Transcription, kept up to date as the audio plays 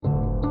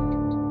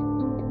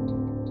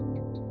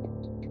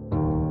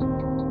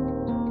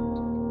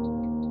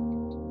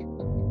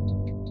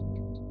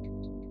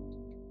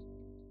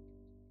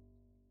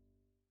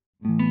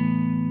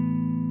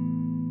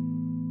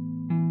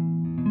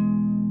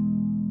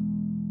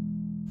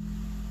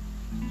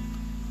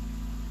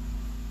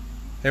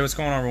Hey, what's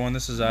going on, everyone?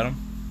 This is Adam,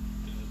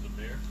 This is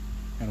Amir.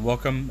 and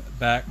welcome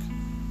back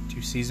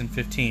to season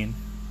 15.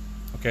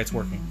 Okay, it's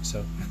working,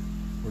 so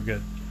we're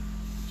good.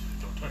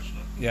 Don't touch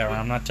nothing. Yeah,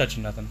 I'm not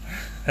touching nothing.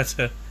 That's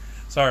it.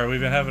 Sorry, we've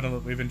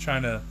been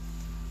trying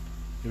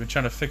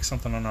to fix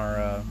something on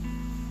our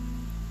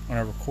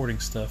recording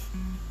stuff,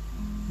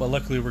 but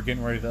luckily we're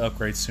getting ready to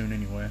upgrade soon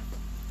anyway,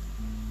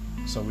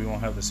 so we won't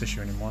have this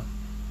issue anymore.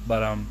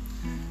 But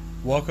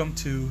welcome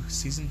to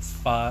season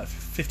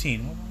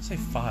 15. What did I say?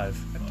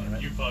 5. God damn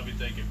it. You're probably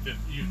thinking.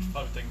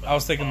 About. I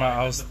was thinking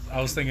about five.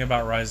 I was thinking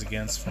about Rise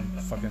Against from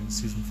fucking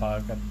season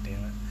 5. God damn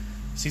it.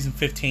 Season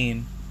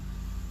 15.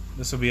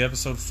 This will be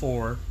episode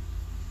 4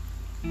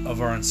 of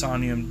our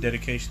Insomnium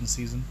dedication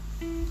season.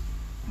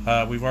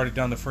 We've already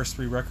done the first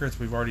 3 records.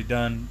 We've already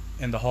done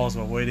In the Halls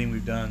While Waiting.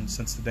 We've done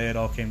Since the Day It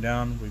All Came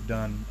Down. We've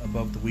done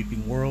Above the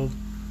Weeping World.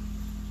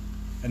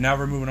 And now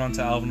we're moving on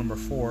to album number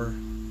 4,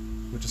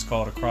 which is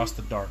called Across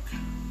the Dark.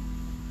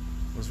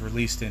 It was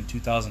released in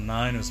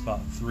 2009. It was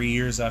about 3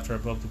 years after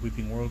Above the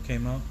Weeping World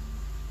came out.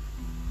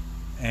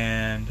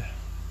 And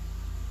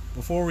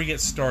before we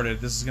get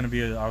started, this is going to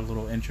be our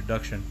little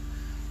introduction.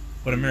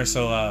 But Amir,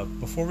 so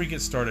before we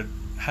get started,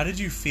 how did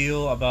you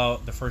feel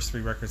about the first 3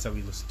 records that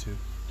we listened to?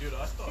 Dude,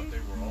 I thought they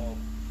were all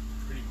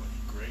pretty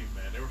much great,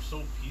 man. They were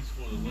so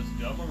peaceful to listen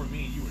to. I remember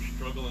me and you were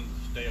struggling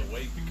to stay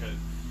awake because,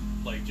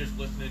 like, just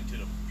listening to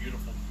the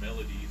beautiful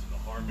melodies and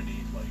the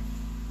harmonies, like,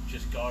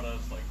 just got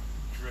us, like,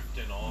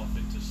 drifting off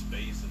into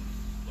space and,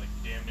 like,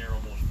 damn near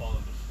almost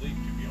falling asleep,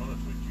 to be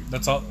honest with you.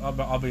 That's all.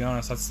 I'll be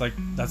honest.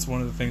 That's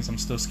one of the things I'm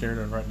still scared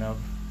of right now,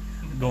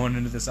 going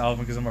into this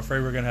album, because I'm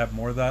afraid we're gonna have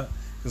more of that.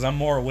 Because I'm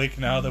more awake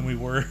now than we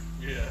were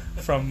Yeah.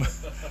 from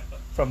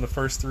the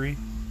first 3,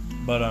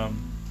 but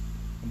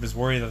I'm just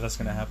worried that that's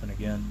gonna happen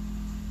again.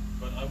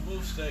 But I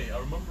will say, I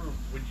remember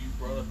when you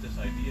brought up this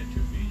idea to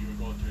me, you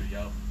were going through the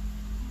album.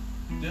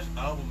 This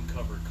album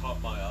cover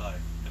caught my eye.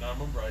 And I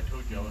remember I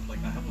told you, I was like,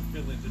 I have a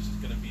feeling this is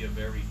going to be a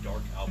very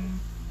dark album.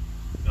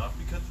 Not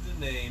because of the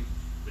name,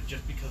 but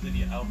just because of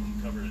the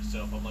album cover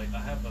itself. I'm like, I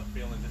have a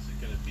feeling this is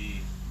going to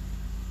be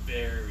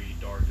very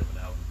dark of an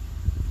album.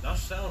 Not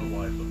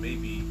sound-wise, but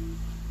maybe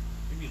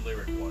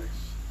lyric-wise.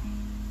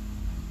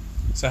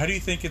 So how do you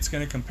think it's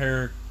going to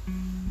compare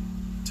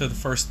to the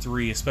first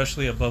 3,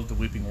 especially Above the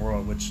Weeping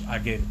World, which I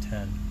gave a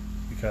 10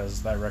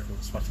 because that record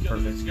was fucking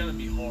perfect? It's going to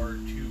be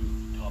hard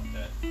to top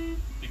that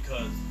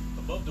because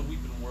Above the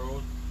Weeping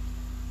World,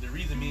 the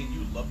reason me and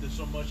you loved it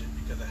so much is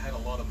because it had a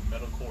lot of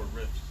metalcore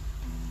riffs.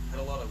 It had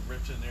a lot of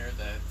riffs in there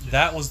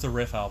that was the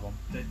riff album.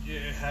 It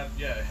had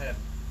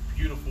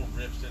beautiful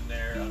riffs in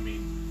there. I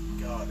mean,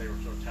 God, they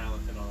were so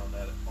talented on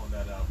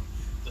that album.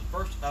 The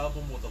first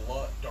album was a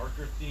lot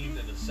darker themed,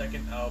 and the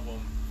second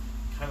album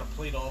kind of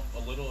played off a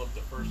little of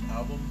the first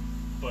album,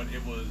 but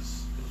it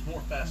was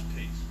more fast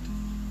paced.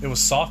 It was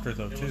softer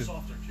though, too. It was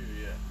softer too,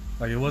 yeah.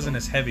 Like, it wasn't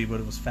as heavy, but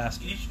it was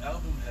faster. Each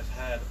album has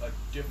had a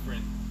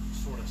different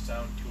sort of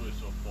sound to it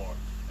so far,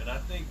 and I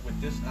think with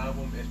this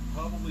album, it's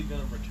probably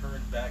going to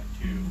return back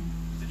to,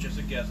 it's just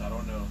a guess, I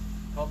don't know,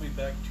 probably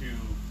back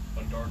to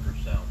a darker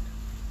sound.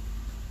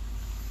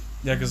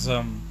 Yeah, because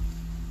I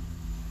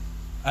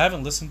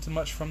haven't listened to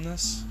much from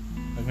this.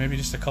 Like, maybe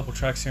just a couple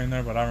tracks here and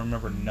there, but I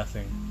remember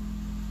nothing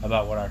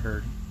about what I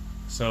heard.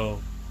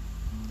 So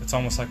it's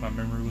almost like my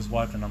memory was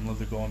wiped, and I'm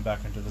literally going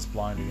back into this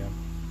blind again.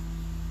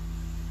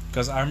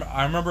 Because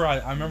I remember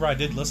I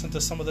did listen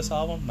to some of this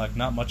album, like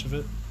not much of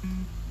it,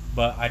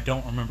 but I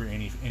don't remember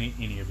any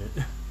of it.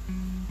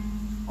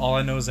 All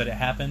I know is that it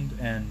happened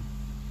and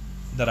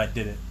that I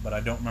did it, but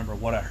I don't remember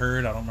what I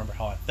heard. I don't remember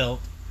how I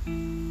felt.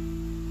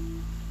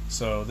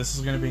 So this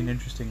is going to be an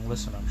interesting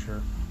listen, I'm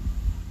sure.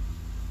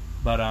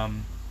 But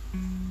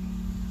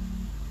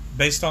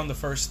based on the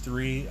first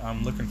 3,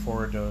 I'm looking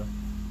forward to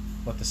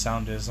what the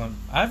sound is. I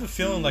have a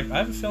feeling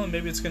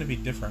maybe it's going to be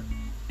different.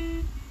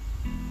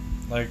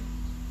 Like,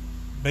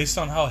 based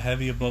on how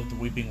heavy Above the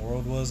Weeping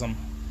World was, I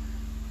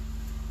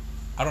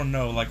don't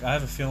know, like, I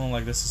have a feeling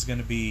like this is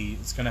going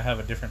to have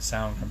a different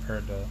sound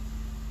compared to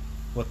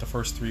what the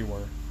first 3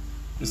 were.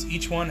 Because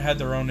each one had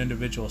their own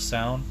individual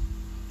sound,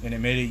 and it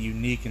made it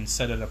unique and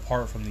set it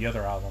apart from the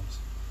other albums.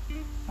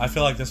 I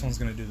feel like this one's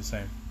going to do the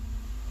same.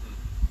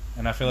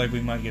 And I feel like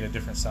we might get a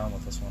different sound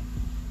with this one.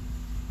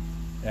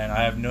 And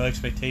I have no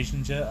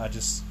expectations yet.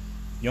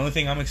 The only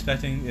thing I'm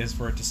expecting is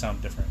for it to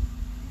sound different.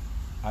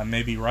 I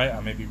may be right, I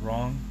may be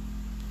wrong,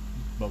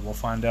 but we'll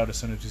find out as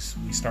soon as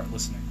we start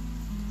listening.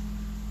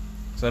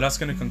 So that's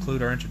going to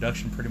conclude our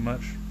introduction pretty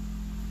much.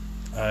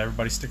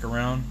 Everybody stick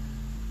around,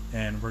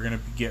 and we're going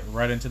to get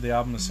right into the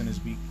album as soon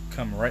as we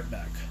come right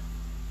back.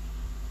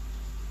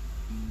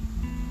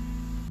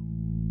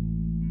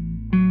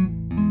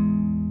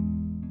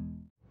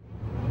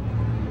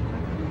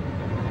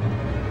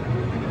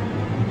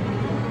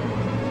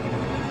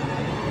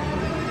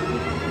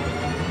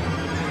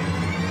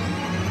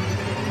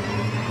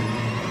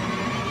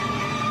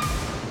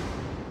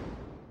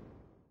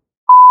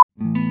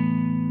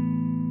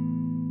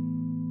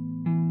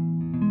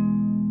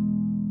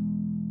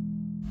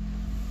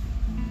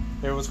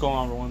 Hey, what's going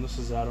on, everyone? This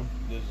is Adam.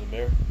 This is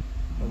Amir.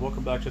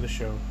 Welcome back to the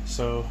show.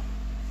 So,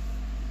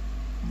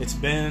 it's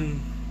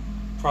been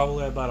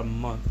probably about a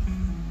month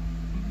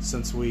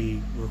since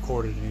we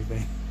recorded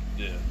anything.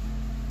 Yeah.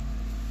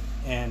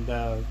 And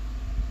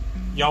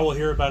y'all will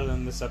hear about it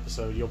in this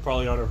episode. You'll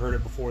probably already heard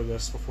it before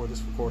this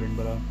recording,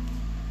 but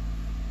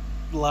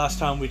the last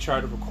time we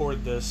tried to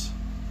record this,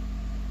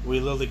 we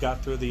literally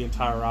got through the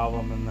entire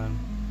album, and then,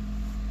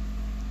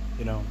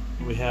 you know,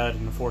 we had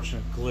an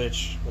unfortunate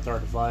glitch with our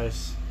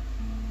device,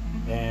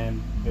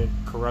 and it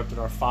corrupted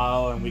our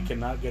file, and we could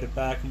not get it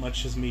back,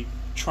 much as me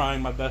trying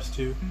my best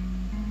to.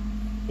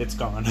 It's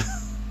gone.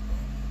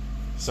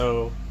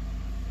 So,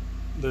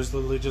 there's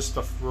literally just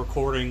a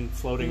recording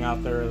floating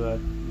out there that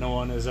no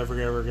one is ever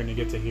going to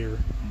get to hear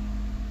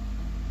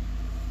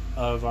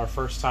of our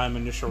first time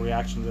initial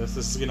reaction to this.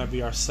 This is going to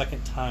be our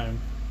second time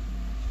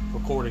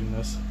recording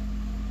this.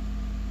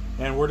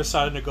 And we're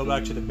deciding to go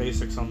back to the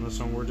basics on this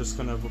one. We're just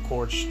going to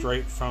record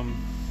straight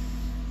from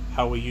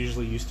how we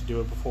usually used to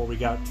do it before we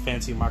got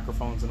fancy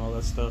microphones and all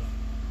that stuff.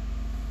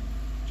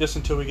 Just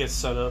until we get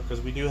set up,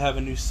 because we do have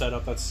a new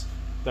setup that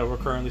we're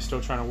currently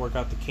still trying to work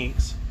out the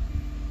kinks.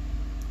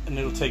 And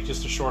it'll take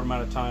just a short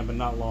amount of time, but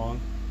not long.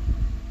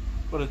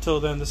 But until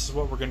then, this is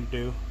what we're going to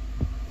do.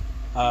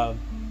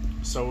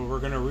 So we're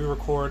going to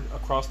re-record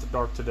Across the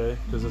Dark today,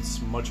 because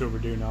it's much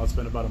overdue now. It's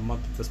been about a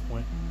month at this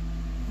point.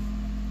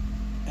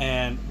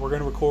 And we're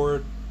going to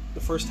record the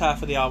first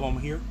half of the album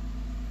here,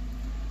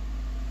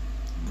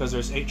 because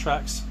there's 8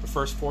 tracks. The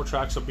first 4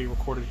 tracks will be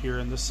recorded here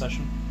in this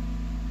session.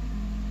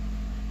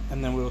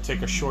 And then we will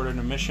take a short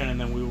intermission, and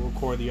then we will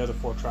record the other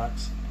 4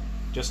 tracks,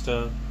 just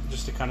to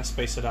kind of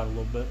space it out a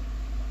little bit.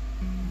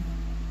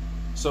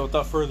 So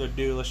without further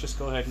ado, let's just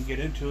go ahead and get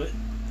into it.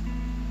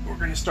 We're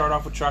going to start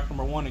off with track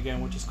number 1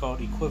 again, which is called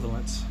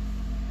Equivalence.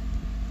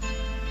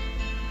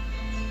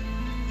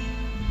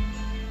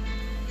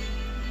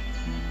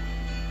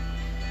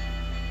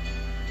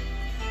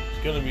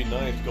 It's gonna be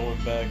nice going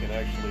back and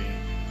actually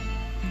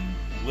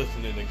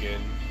listening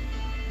again.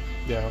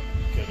 Yeah.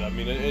 Because, I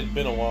mean, it's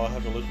been a while. I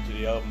haven't listened to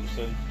the album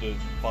since the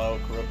file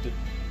corrupted.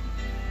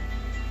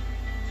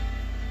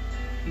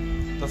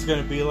 That's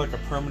going to be like a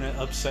permanent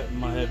upset in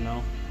my head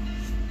now.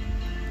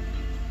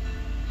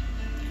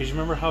 Because you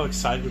remember how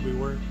excited we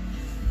were?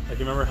 Like,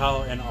 you remember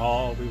how in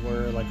awe we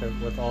were, like,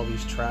 with all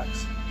these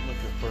tracks? Like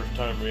a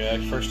first-time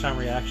reaction. First-time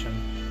reaction.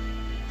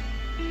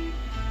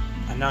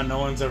 And now no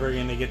one's ever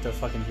going to get to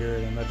fucking hear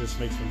it, and that just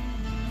makes me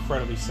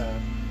incredibly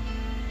sad.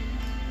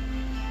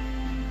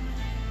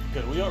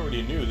 Because we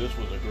already knew this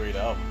was a great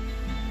album.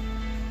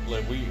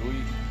 Like, we...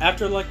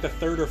 After, like, the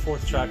 3rd or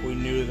 4th track, we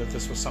knew that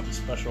this was something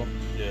special.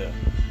 Yeah.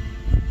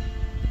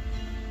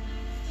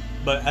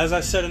 But as I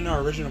said in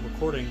our original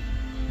recording,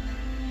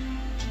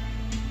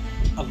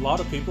 a lot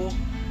of people,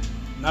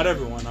 not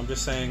everyone, I'm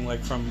just saying,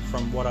 like, from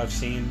what I've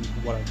seen,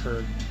 what I've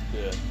heard.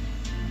 Yeah.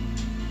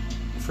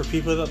 For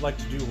people that like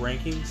to do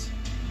rankings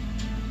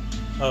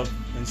of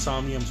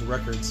Insomnium's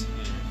records,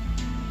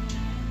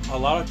 a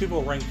lot of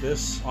people rank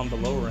this on the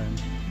lower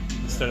end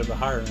instead of the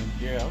higher end.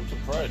 Yeah, I'm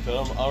surprised.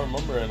 I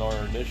remember in our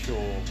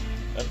initial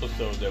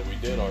episode that we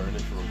did, our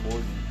initial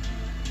recording,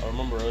 I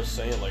remember us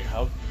saying, like,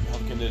 how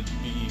can it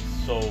be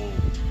so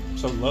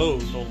low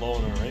in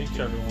our ranking?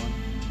 To everyone.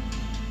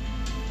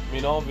 I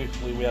mean,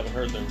 obviously we haven't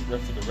heard the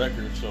rest of the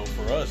record, so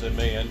for us it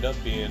may end up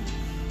being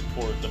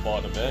towards the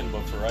bottom end,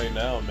 but for right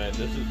now, man,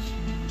 this is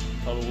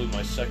probably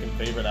my second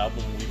favorite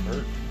album we've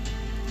heard.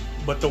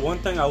 But the one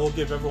thing I will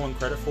give everyone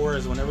credit for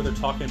is whenever they're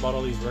talking about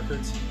all these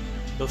records,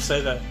 they'll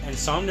say that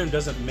Insomnium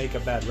doesn't make a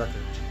bad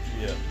record.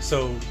 Yeah.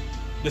 So,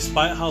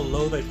 despite how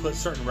low they put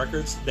certain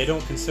records, they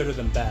don't consider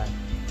them bad.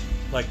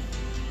 Like,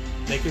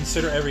 they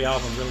consider every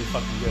album really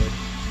fucking good.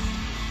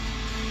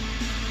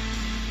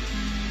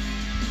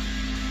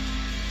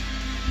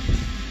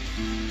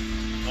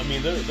 I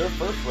mean, their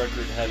first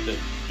record had that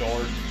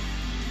dark,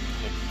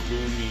 like,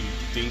 gloomy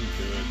theme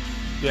to it.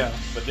 Yeah.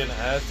 But then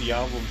as the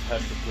albums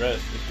have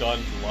progressed, it's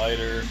gotten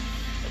lighter,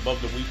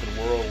 Above the Weeping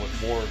World with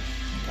more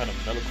kind of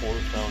metalcore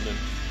sounding.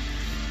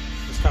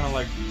 It's kind of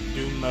like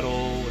doom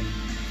metal and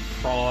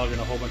prog and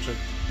a whole bunch of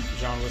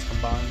genres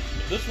combined.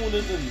 This one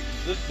isn't.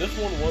 This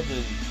one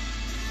wasn't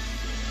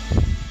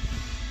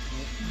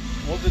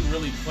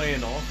really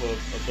playing off of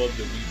Above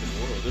the Weeping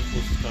World. This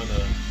was kind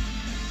of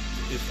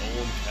its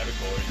own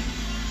category.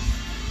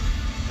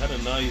 Had a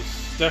nice.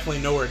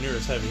 Definitely nowhere near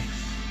as heavy.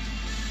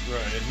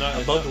 Right. It's not.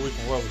 Above the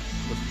Weeping World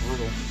was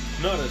brutal.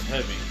 Not as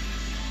heavy.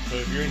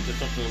 So if you're into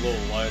something a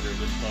little lighter,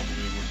 this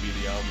probably would be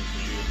the album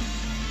for you.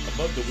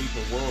 Above the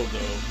Weeping World,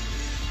 though,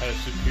 has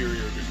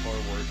superior guitar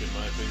work in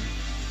my opinion.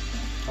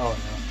 Oh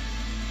yeah.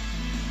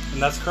 And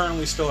that's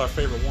currently still our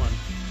favorite one.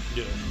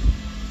 Yeah.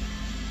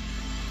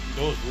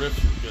 Those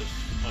riffs are just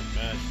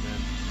unmatched, man.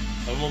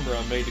 I remember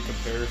I made the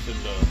comparison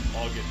to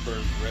August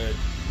Burns Red.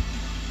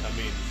 I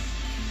mean,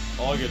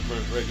 August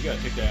Burns Red, you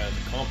gotta take that as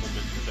a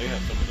compliment because they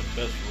have some of the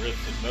best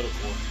riffs in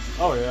metalcore.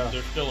 Oh yeah.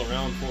 They're still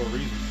around for a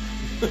reason.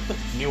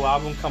 New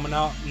album coming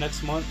out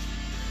next month.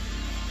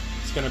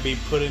 It's gonna be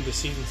put into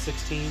season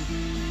 16.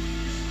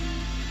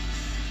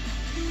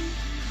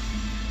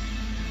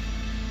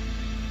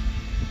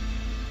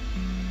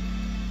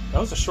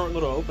 was a short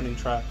little opening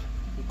track.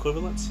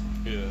 Equivalence.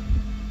 Yeah.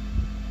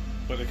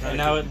 But it kind And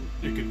now of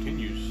it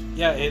continues.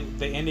 Yeah,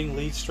 the ending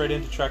leads straight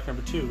into track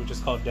number 2, which is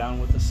called Down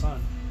with the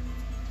Sun.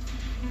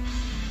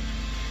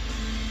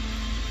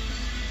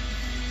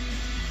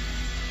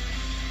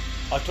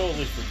 I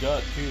totally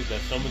forgot too that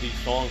some of these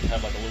songs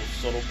have like a little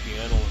subtle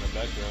piano in the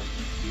background.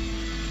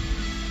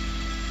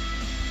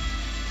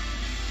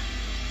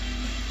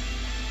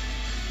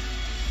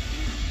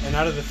 And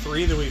out of the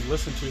 3 that we've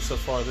listened to so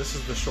far, this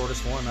is the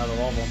shortest one out of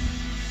all of them.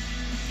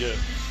 Yeah.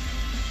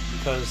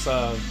 Because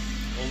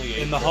only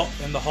 8 in the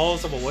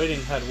Halls of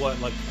Awaiting had what,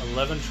 like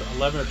 11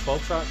 or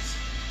 12 tracks?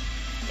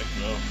 I think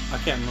so. I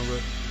can't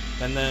remember.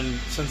 And then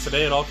since the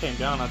day it all came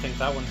down, I think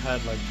that one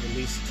had like at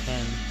least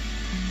 10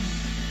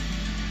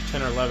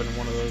 or 11 in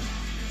one of those.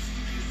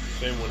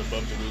 Same one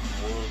Above the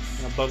Weeping World.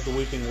 And Above the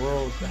Weeping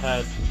World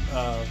had,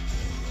 I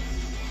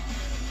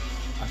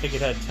think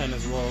it had 10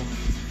 as well.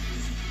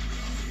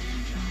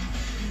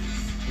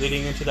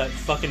 Leading into that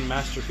fucking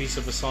masterpiece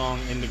of a song,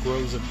 In the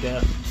Groves of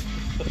Death.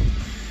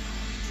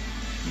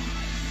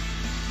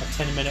 A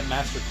 10-minute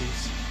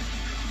masterpiece.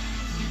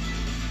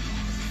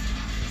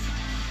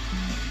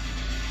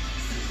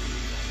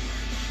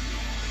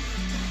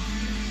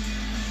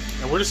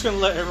 And we're just going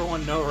to let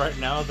everyone know right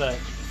now that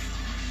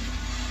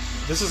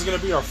this is going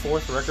to be our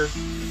 4th record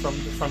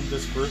from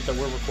this group that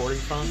we're recording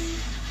from.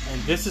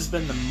 And this has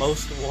been the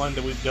most one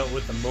that we've dealt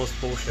with the most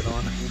bullshit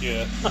on.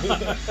 Yeah.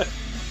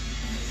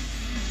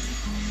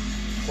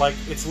 Like,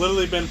 it's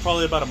literally been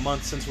probably about a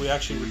month since we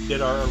actually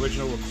did our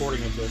original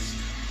recording of this.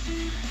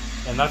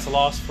 And that's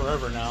lost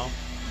forever now.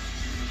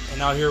 And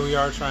now here we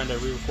are trying to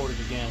re-record it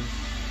again.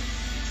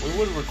 We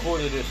would have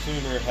recorded it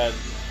sooner had,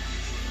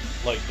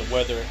 like, the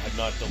weather had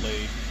not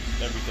delayed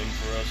everything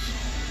for us.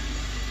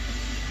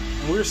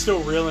 And we were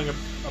still reeling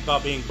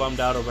about being bummed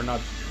out over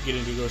not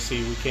getting to go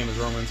see We Came as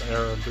Romans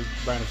era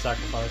Brand of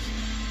Sacrifice.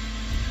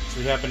 So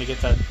we happened to get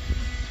that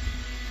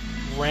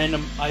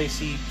random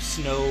icy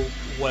snow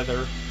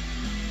weather.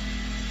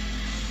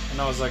 And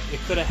I was like, it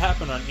could have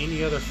happened on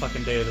any other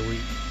fucking day of the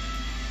week.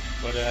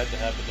 But it had to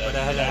happen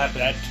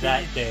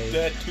that day.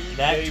 That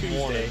Tuesday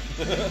morning.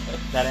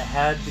 That it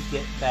had to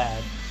get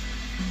bad.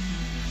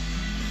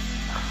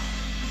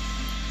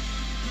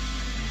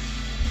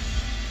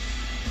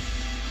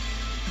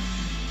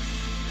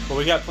 But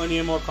we got plenty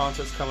of more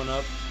concerts coming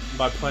up.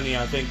 By plenty,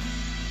 I think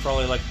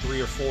probably like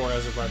 3 or 4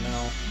 as of right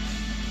now.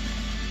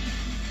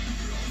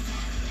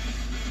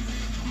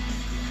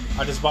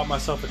 I just bought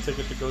myself a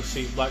ticket to go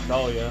see Black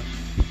Dahlia in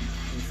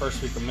the first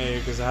week of May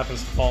because it happens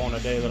to fall on a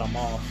day that I'm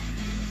off.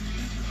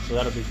 So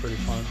that'll be pretty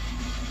fun.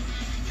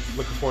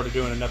 Looking forward to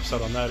doing an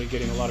episode on that and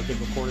getting a lot of good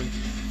recordings.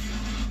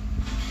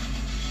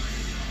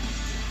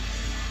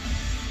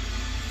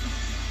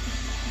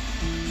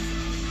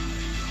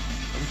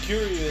 I'm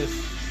curious,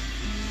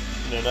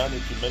 now that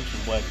you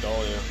mentioned Black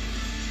Dahlia,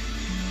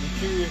 I'm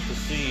curious to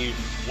see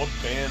what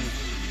bands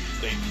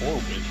they tour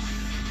with,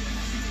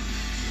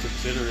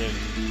 considering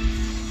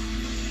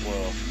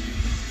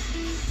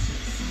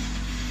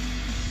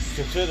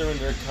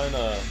they're kind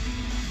of,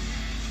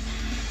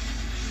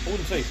 I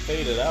wouldn't say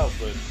faded out,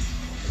 but,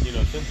 you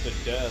know, since the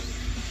death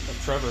Of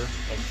Trevor,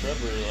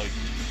 like...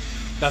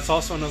 That's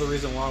also another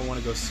reason why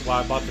why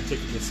I bought the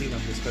ticket to see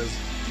them, is because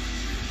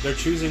they're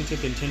choosing to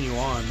continue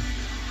on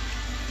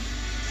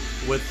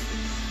with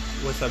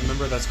a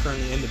member that's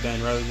currently in the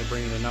band rather than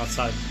bringing an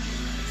outside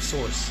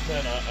source.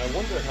 Man, I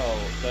wonder how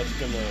that's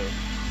gonna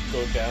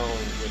go down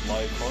with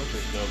live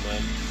concerts though,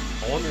 man.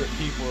 I wonder if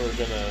people are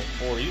gonna,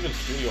 or even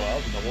studio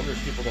albums, I wonder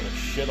if people are gonna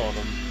shit on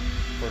them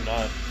for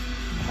not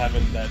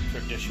having that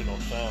traditional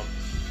sound.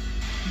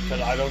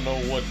 Because I don't know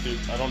what his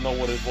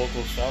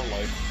vocals sound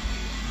like.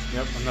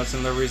 Yep, and that's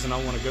another reason I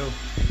want to go.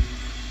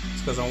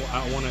 It's because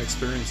I want to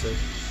experience it.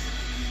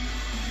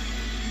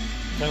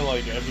 Kind of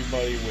like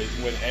everybody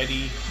when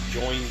Eddie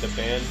joined the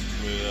band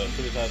with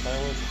Suicide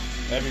Silence,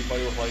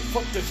 everybody was like,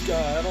 "Fuck this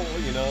guy!" I don't,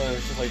 you know. And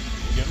it's just like,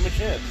 give him a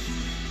chance.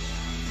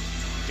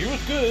 He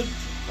was good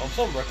on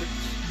some records.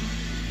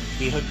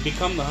 He had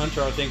Become the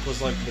Hunter, I think,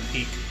 was like the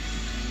peak.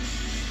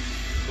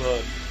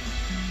 But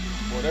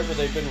whatever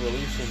they've been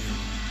releasing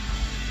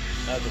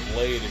as of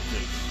late,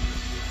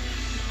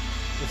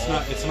 it's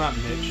not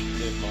Mitch,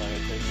 in my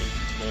opinion,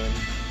 man.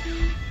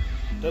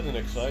 It doesn't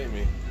excite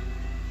me.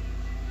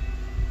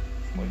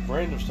 Like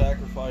Brand of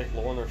Sacrifice,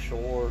 Lorna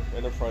Shore,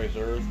 Enterprise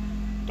Earth,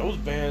 those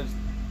bands,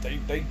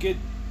 they get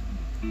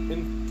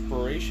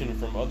inspiration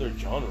from other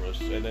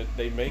genres, and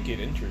they make it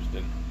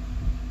interesting.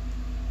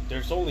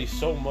 There's only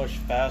so much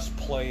fast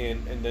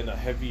playing and then a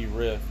heavy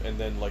riff and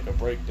then like a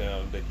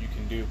breakdown that you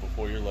can do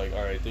before you're like,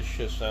 alright, this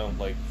shit sounds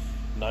like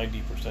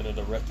 90% of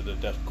the rest of the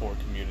deathcore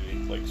community.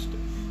 Like,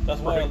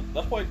 that's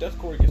why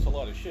deathcore gets a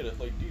lot of shit. It's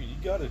like, dude, you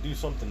gotta do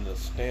something to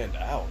stand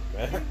out,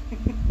 man.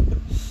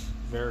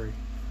 Very.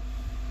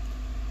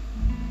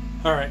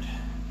 Alright.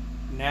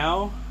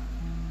 Now,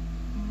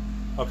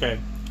 okay,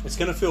 it's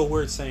gonna feel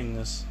weird saying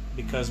this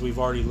because we've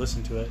already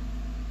listened to it,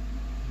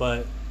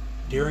 but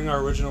during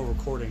our original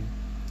recording,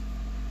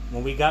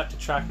 when we got to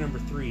track number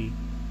 3,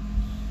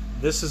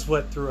 this is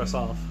what threw us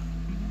off.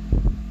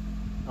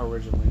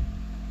 originally.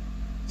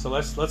 So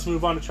let's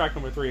move on to track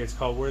number 3. It's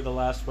called Where the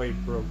Last Wave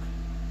Broke.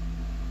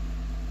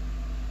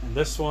 And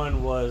this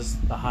one was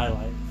the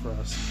highlight for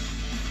us.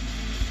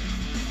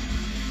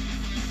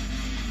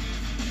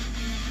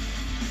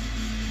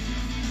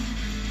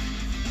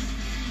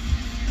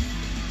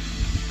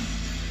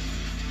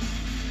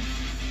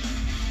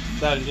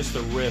 That and just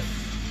the riff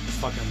is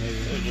fucking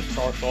amazing. It just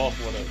starts off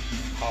with a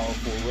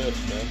powerful riff,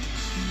 man.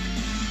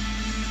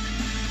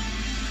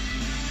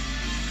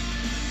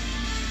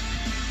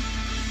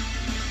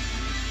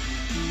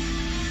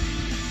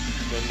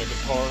 Then the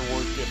guitar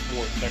work gets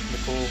more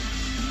technical.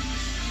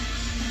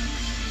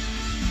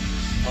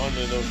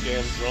 Pounding those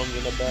damn drums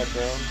in the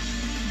background.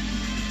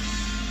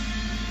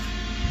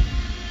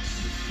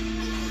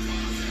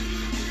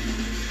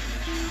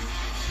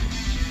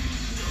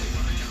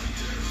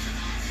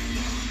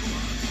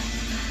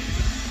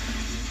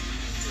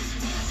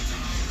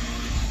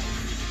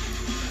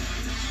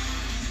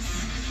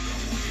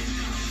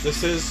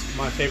 This is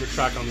my favorite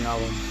track on the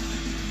album.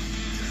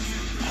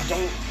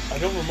 I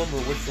don't remember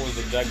which ones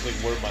exactly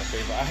were my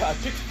favorite. I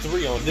picked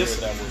 3 on here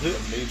that were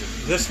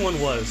amazing. This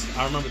one was.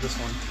 I remember this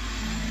one.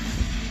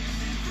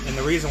 And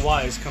the reason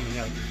why is coming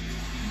up.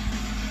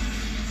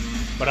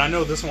 But I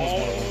know this one was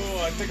one of them.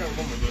 Oh, I think I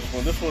remember this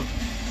one. This was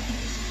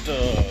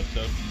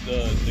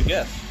the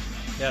guest.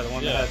 Yeah, the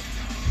one that had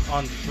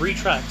on 3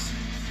 tracks,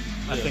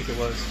 I think it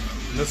was.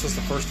 And this was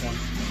the first one.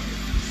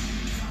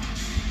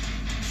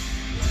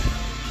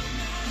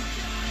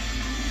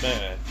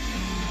 Man.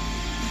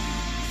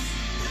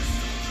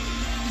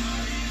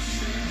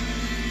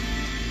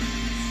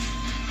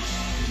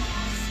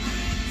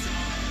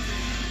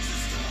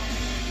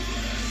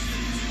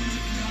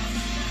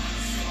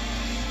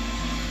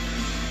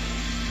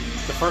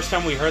 The first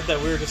time we heard that,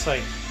 we were just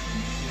like,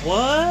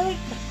 what?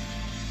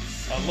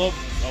 I love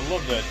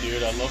that,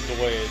 dude. I love the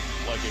way it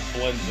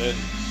blends in.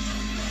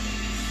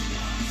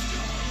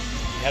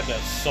 You have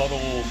that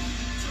subtle,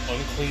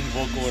 unclean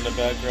vocal in the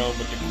background,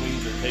 but the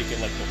cleans are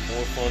taking like the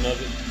forefront of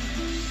it.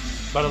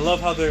 But I love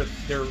how their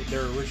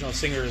original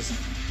singer is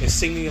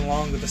singing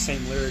along with the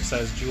same lyrics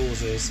as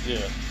Jules is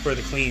for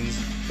the cleans,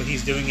 but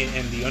he's doing it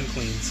in the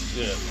uncleans.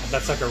 Yeah.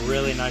 That's like a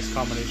really nice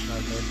combination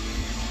right there.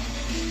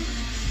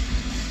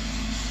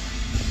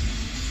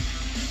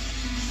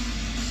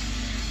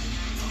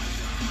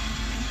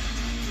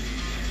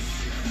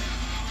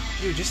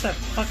 Dude, just that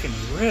fucking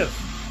riff.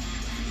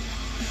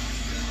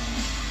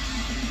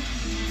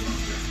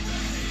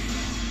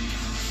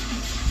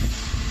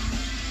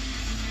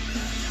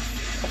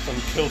 That's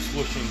some kill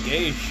switching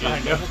gay shit. I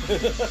know.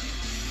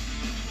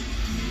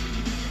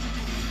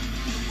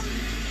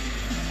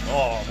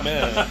 Oh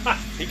man,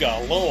 he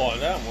got low on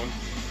that one.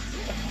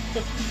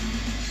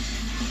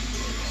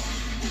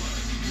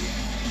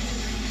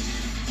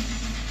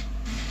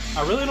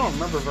 I really don't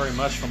remember very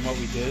much from what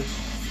we did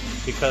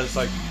because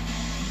like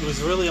it was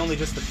really only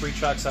just the 3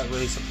 tracks that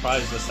really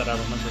surprised us that I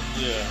remember.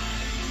 Yeah.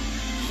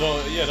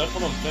 So yeah, that's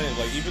what I'm saying.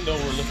 Like even though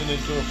we're listening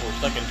to it for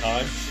a second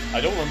time, I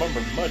don't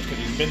remember much because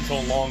it's been so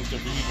long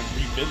since we even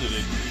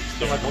revisited.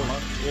 Like a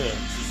month. Yeah.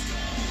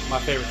 My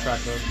favorite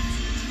track though.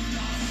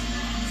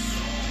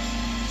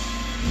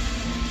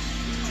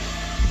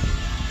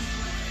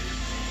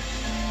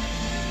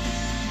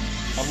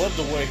 I love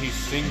the way he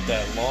sings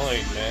that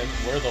line, man.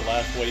 Where the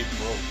last wave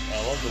broke.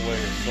 I love the way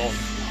it's sung.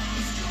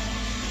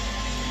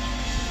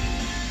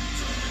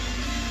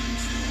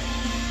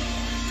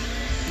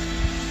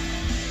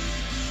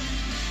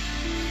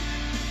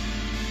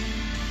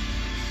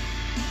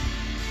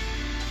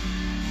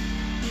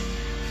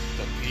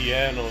 The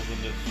pianos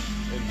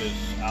in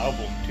this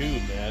album too,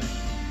 man.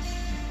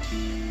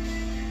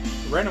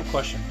 Random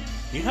question.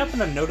 Do you happen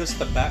to notice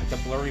the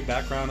blurry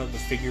background of the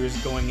figures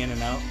going in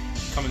and out,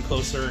 coming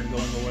closer and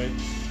going away?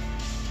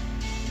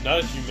 Now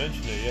that you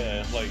mention it,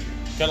 yeah, like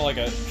kind of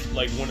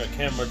like when a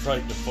camera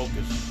tries to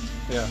focus,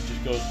 Yeah. it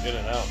just goes in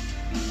and out.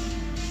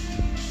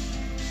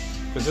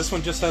 Because this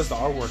one just has the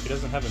artwork. It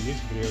doesn't have a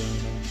music video or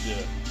anything.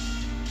 Yeah.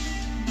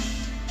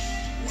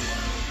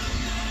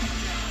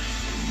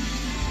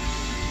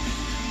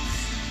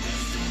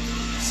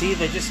 See,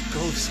 they just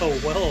go so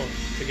well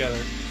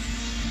together.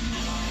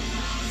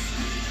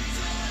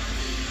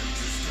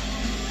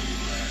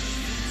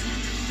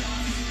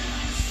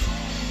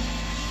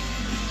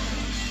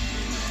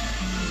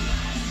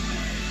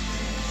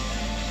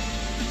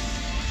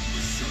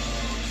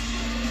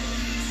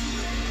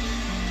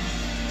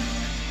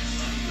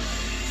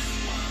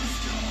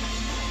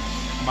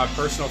 My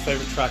personal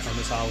favorite track on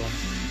this album.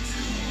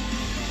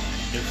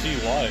 You can see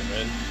why,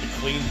 man. The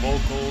clean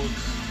vocals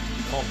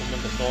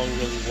complement the song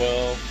really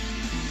well.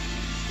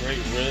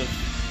 Great riff.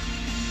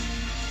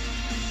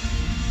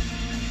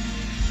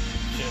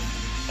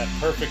 Just that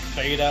perfect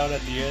fade out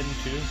at the end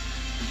too.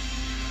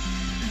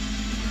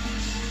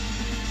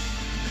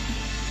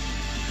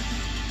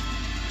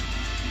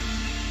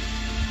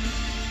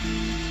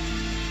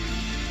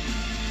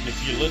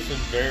 If you listen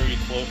very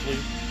closely,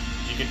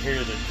 you can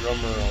hear the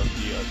drummer on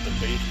the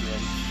bass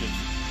drum just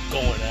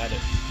going at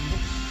it.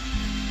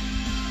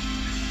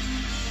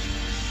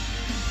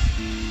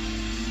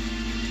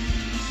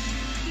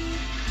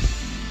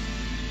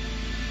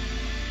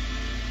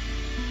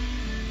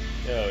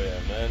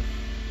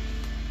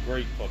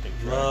 great fucking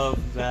track.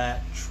 Love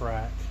that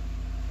track.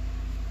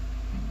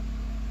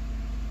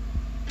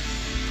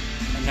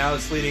 And now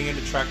it's leading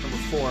into track number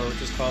 4,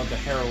 which is called The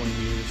Heroin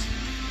Years.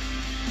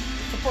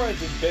 I'm surprised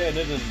this band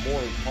isn't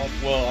more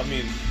popular. Well, I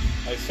mean,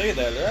 I say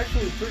that, they're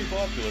actually pretty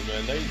popular,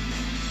 man.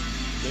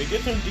 They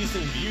get some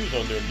decent views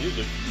on their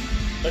music.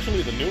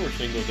 Especially the newer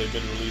singles they've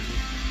been releasing.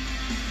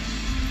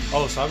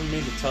 Oh, so I've been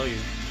meaning to tell you.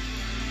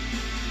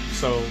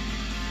 So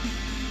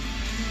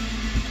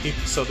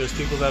there's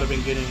people that have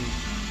been doing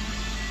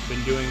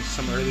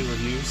some early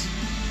reviews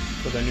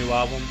for their new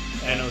album,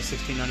 Anno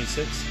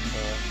 1696.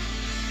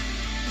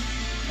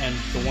 And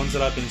the ones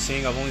that I've been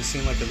seeing, I've only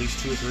seen like at least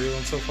 2 or 3 of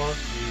them so far.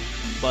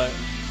 But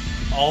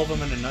all of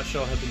them in a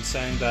nutshell have been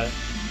saying that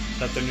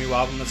the new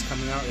album that's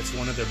coming out, it's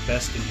one of their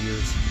best in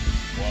years.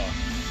 Wow.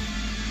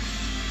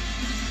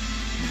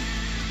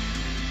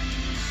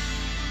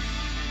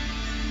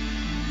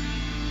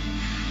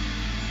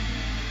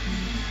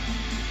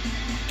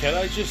 Can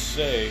I just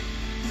say,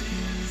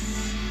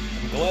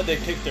 I'm glad they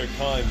take their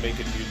time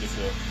making music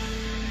though.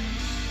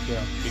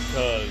 Yeah.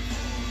 Because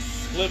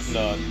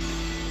Slipknot,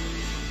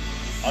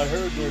 I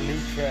heard their new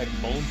track,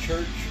 Bone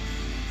Church.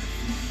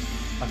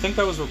 I think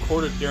that was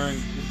recorded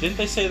during... Didn't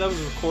they say that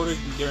was recorded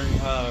during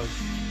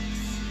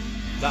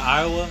the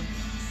Iowa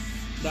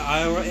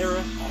era?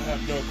 I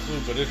have no clue,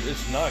 but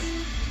it's not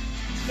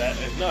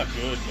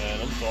good,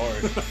 man. I'm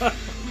sorry.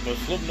 But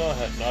Slipknot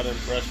has not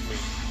impressed me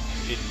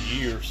in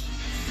years.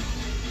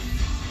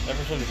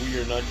 Ever since We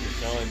Are Not Your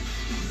Kind.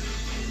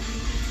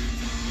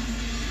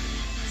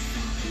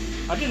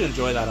 I did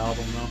enjoy that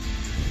album though.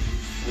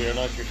 We Are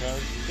Not Your Kind?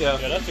 Yeah.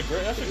 Yeah, that's a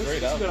great It's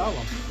album. a good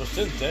album. But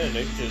since then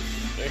they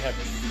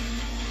haven't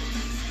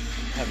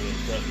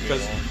impressed me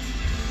Because at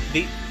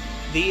all.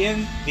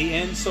 the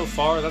end so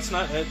far, that's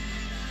not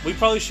we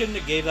probably shouldn't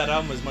have gave that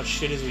album as much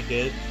shit as we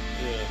did.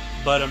 Yeah.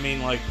 But I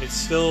mean, like, it's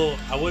still,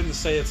 I wouldn't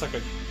say it's like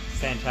a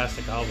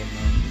fantastic album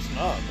though. It's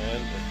not,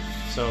 man.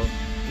 So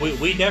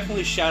we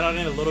definitely shout out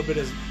it a little bit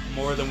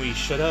more than we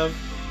should have,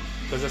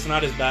 because it's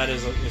not as bad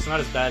as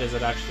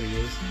it actually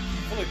is.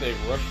 I feel like they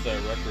rushed that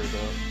record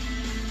though.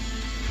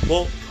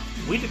 Well,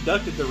 we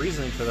deducted the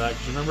reasoning for that,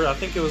 because remember, I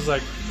think it was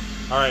like,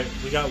 alright,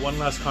 we got one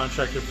last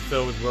contract to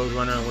fulfill with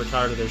Roadrunner and we're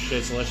tired of their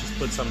shit, so let's just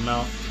put something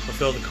out,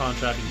 fulfill the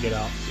contract and get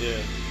out.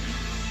 Yeah.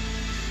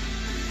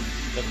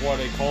 That's why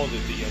they called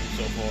it the end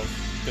so far.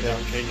 Because they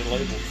were changing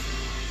labels.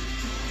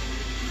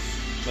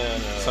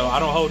 Man, so I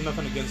don't hold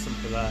nothing against them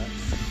for that.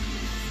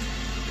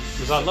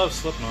 Because I love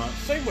Slipknot.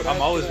 Same with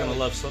I'm always going to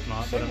love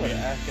Slipknot. Same with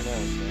Acting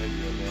Out, man.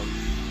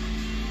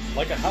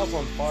 Like a House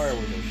on Fire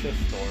with a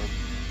shitstorm.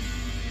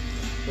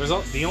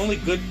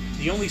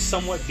 The only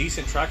somewhat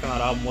decent track on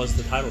that album was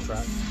the title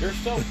track. Their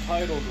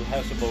self-titled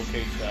has some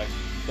okay tracks,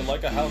 but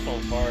Like a House on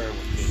Fire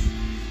was just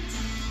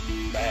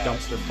bad.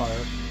 Dumpster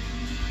fire.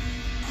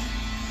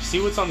 See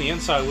What's on the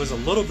Inside was a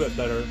little bit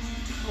better,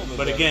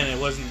 but again, it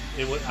wasn't.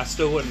 I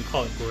still wouldn't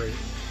call it great.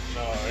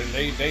 No, and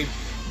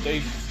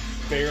they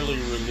barely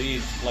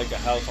released Like a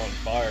House on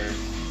Fire,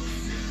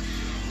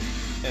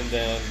 and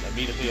then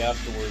immediately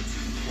afterwards,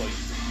 like,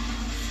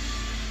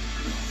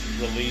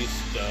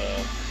 released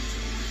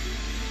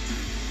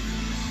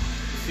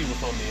See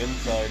What's on the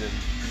Inside, and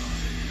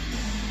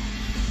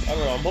I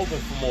don't know. I'm hoping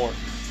for more.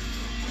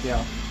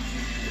 Yeah.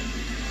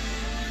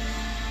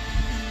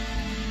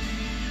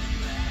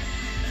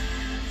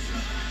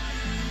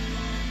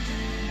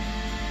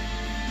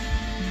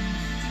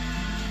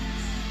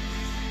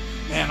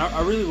 Man,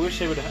 I really wish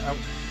they would have...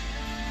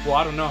 Well,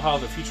 I don't know how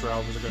the future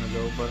albums are going to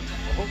go, but...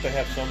 I hope they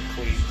have some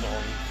clean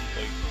songs,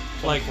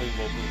 like clean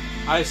vocals.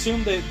 I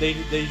assume they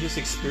just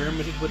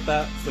experimented with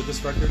that for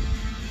this record.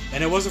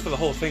 And it wasn't for the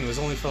whole thing, it was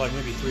only for like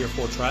maybe 3 or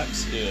 4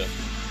 tracks. Yeah.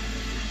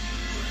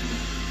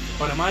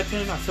 But in my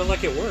opinion, I feel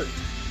like it worked.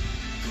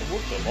 It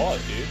worked a lot,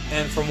 dude.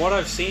 And from what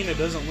I've seen, it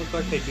doesn't look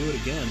like they do it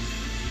again.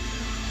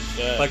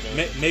 Yeah, like,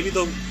 maybe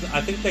they'll...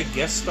 I think they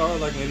guest star,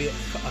 like, maybe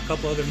a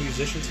couple other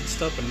musicians and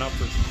stuff, but not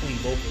for clean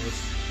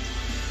vocalists.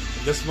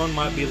 This one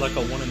might be like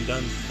a one and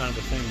done kind of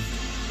a thing.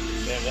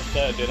 Damn, that's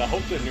sad, dude. I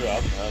hope their new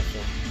album has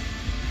some.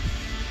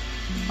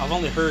 I've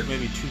only heard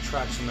maybe 2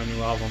 tracks from their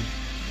new album.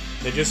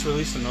 They just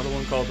released another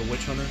one called The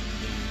Witch Hunter,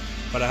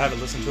 but I haven't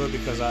listened to it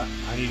because I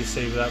need to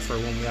save that for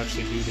when we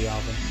actually do the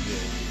album. Yeah.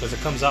 Because it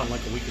comes out in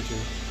like a week or 2.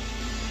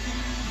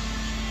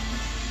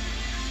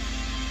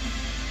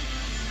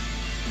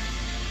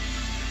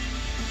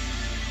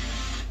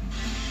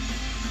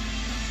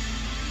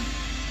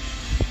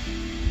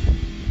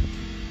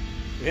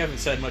 We haven't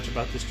said much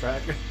about this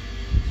track.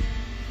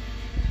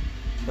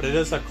 But it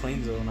does have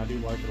cleans though, and I do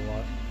like it a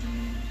lot.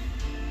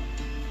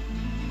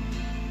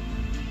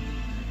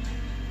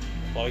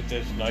 I like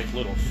this nice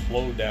little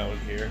slowdown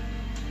here.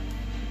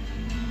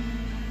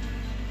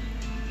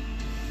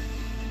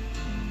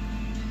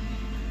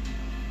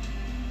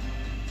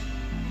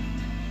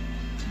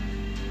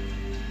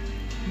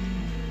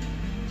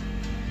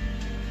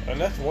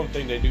 And that's one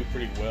thing they do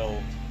pretty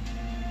well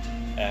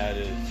at,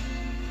 is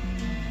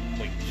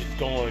like just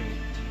going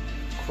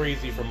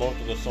crazy for most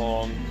of the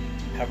song,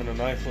 having a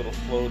nice little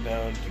slow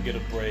down to get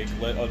a break,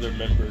 let other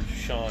members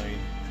shine,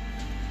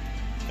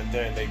 and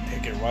then they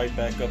pick it right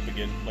back up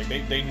again. Like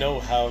they know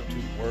how to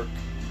work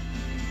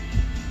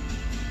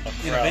a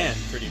crowd In a band.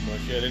 pretty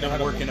much. Yeah, they know And how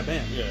to work in a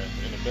band. Yeah,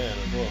 in a band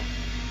as well.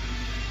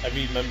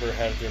 Every member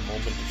has their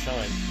moment to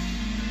shine.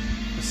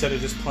 Instead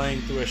of just playing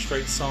through a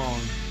straight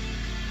song,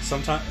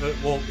 sometimes,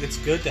 well, it's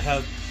good to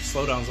have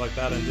slowdowns like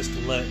that and just to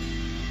let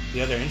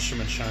the other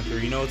instruments shine through.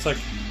 You know, it's like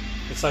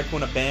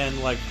when a band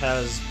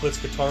puts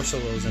guitar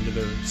solos into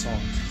their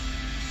songs,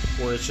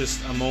 where it's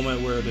just a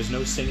moment where there's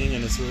no singing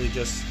and it's really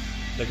just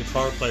the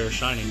guitar player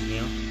shining.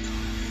 You know?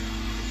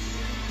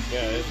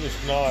 Yeah,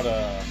 it's not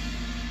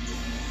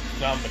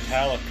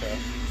Metallica,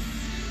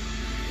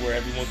 where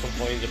everyone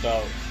complains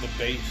about the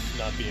bass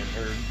not being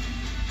heard.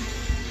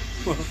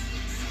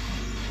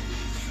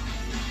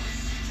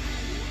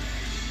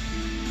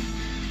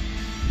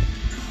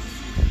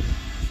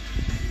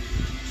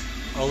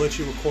 I'll let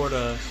you record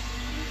an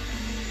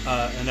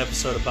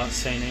episode about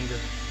Saint Anger.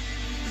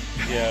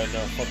 Yeah, no,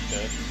 fuck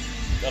that.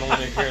 I don't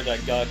want to hear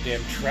that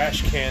goddamn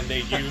trash can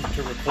they used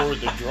to record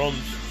the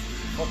drums.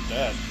 Fuck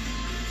that.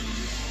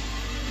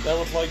 That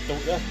was like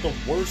that's the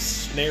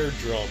worst snare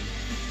drum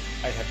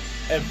I have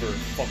ever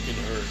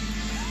fucking heard.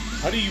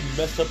 How do you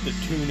mess up the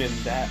tune in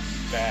that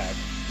bad?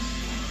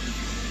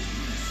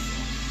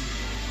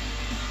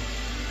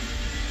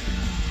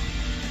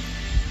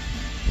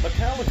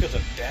 Metallica's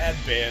a dad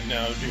band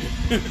now,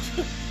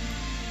 dude.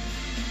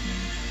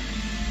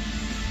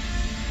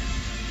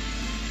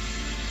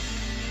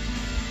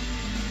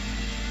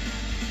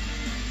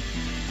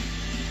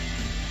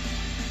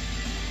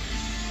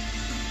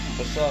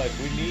 Besides,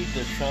 we need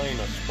to shine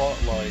a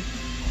spotlight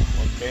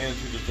on bands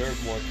who deserve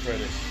more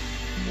credit,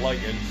 like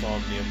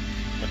Insomnium.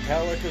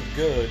 Metallica's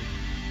good,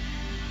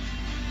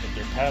 but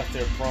they're past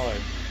their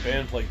prime.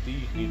 Bands like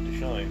these need to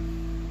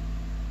shine.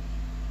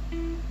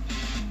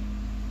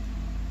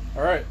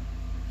 Alright.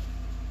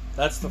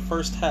 That's the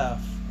first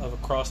half of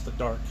Across the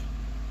Dark.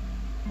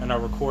 And our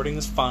recording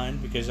is fine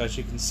because, as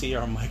you can see,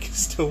 our mic is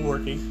still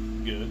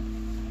working.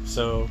 Good.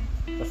 So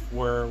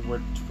we're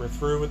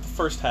through with the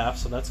first half,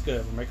 so that's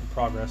good. We're making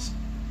progress.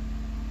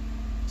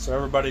 So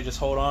everybody just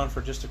hold on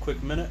for just a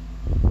quick minute.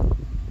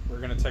 We're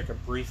going to take a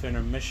brief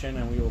intermission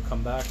and we will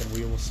come back and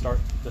we will start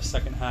the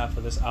second half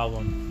of this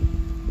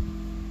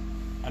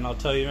album. And I'll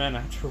tell you, man,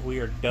 after we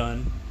are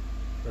done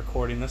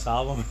recording this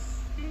album,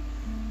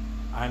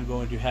 I'm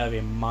going to have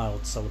a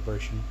mild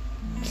celebration.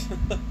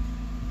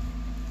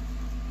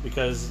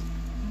 Because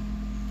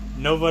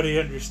nobody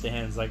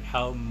understands like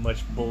how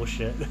much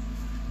bullshit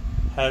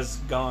has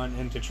gone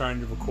into trying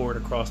to record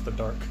Across the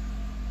Dark.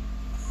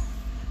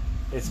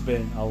 It's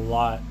been a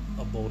lot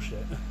of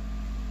bullshit.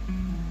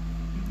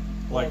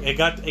 Like it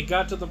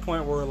got to the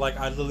point where like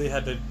I literally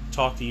had to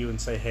talk to you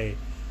and say, hey,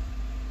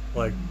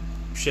 like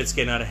shit's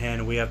getting out of hand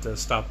and we have to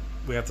stop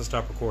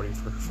recording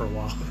for a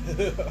while.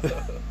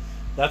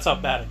 That's how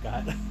bad it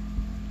got.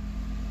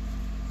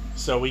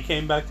 So we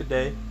came back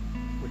today.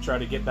 We tried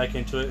to get back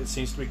into it. It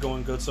seems to be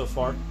going good so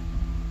far.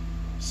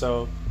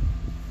 So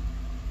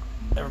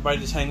everybody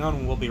just hang on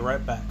and we'll be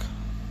right back.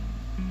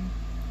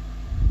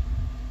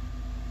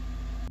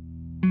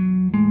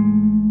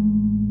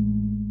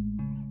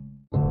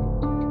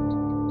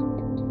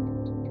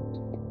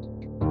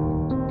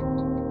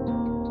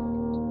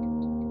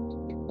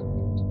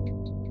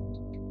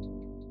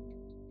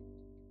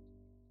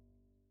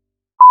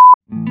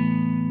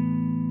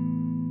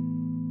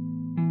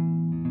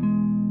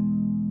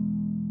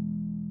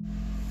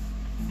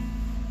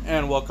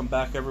 And welcome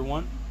back,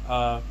 everyone.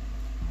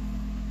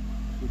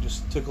 We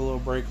just took a little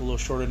break, a little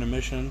short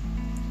intermission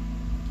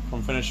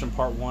from finishing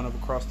part 1 of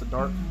Across the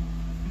Dark.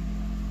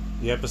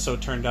 The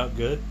episode turned out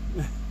good.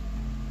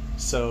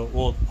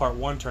 Part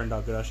 1 turned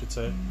out good, I should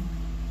say.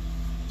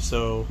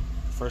 So,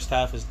 the first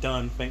half is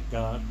done, thank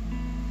God.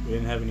 We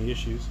didn't have any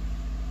issues.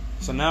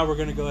 So now we're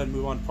going to go ahead and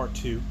move on to part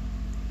 2.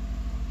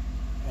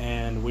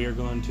 And we are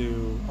going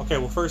to... Okay,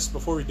 well first,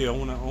 before we do, I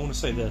want to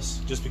say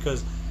this, just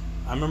because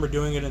I remember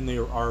doing it in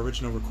our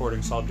original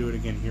recording, so I'll do it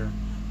again here.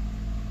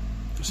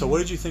 So what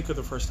did you think of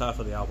the first half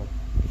of the album?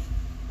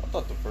 I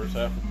thought the first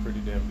half was pretty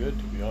damn good,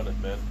 to be honest,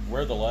 man.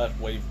 Where the last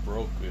wave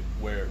broke is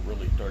where it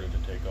really started to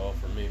take off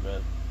for me,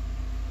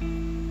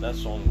 man. That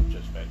song was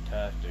just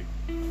fantastic.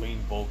 Clean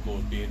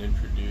vocals being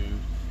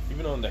introduced.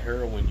 Even on the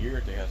Heroin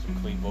Year, they had some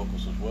clean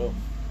vocals as well.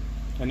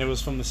 And it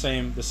was from the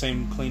same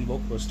clean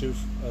vocalist too,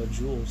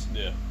 Jules.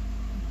 Yeah.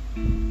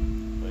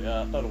 But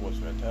yeah, I thought it was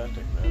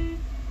fantastic, man.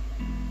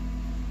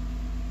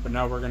 But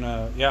now we're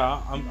gonna,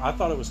 I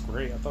thought it was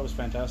great. I thought it was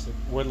fantastic.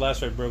 Where the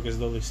Last Wave Broke is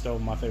literally still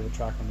my favorite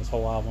track on this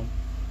whole album.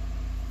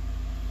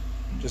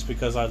 Just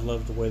because I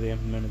loved the way they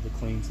implemented the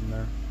cleans in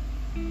there.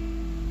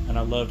 And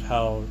I loved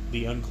how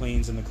the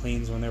uncleans and the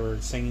cleans, when they were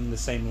singing the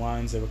same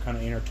lines, they were kind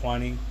of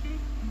intertwining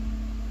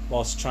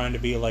whilst trying to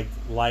be like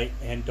light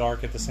and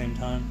dark at the same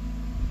time.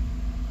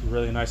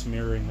 Really nice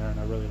mirroring there,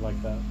 and I really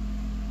like that.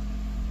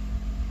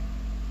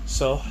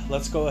 So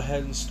let's go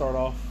ahead and start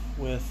off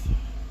with,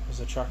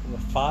 was it track number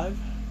 5?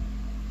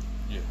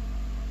 Yeah.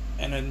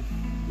 And then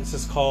this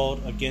is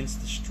called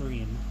Against the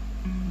Stream.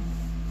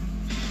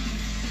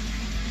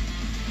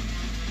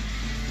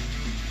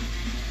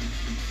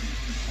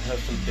 I have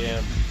some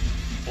damn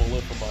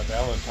bullet for my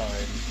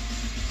Valentine,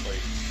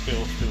 like,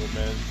 feels to it,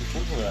 man.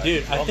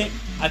 Dude,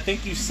 I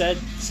think you said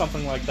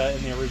something like that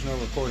in the original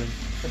recording.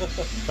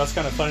 That's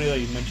kind of funny that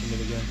you mentioned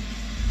it again.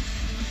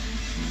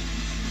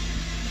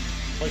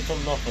 Like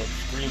something off of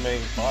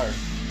Screaming Fire.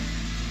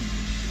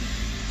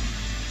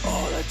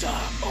 Oh, the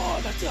top! Oh,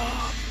 the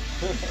top!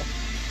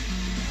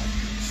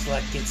 It's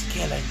like it's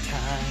killing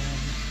time.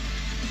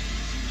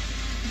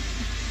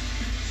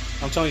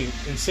 I'm telling you,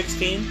 in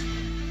 16,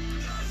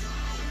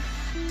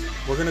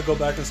 we're gonna go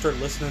back and start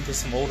listening to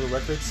some older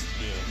records.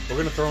 Yeah. We're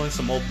gonna throw in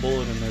some old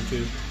Bullet in there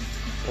too.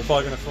 We're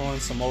probably gonna throw in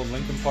some old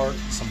Linkin Park,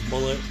 some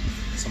Bullet,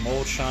 some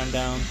old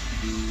Shinedown.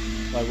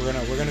 Like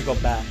we're gonna go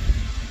back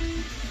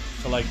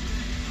to like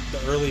the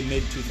early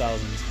mid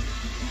 2000s.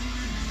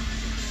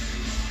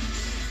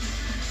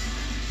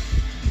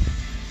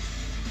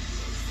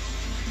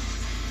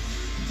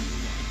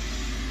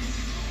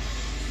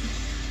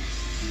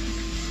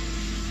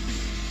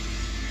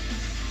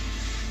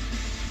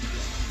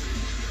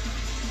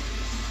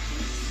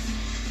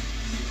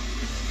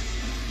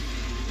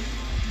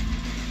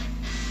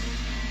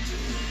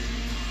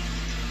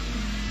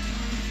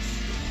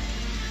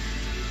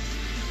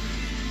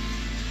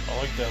 I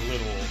like that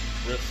little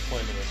riff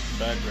playing in the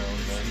background,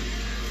 man.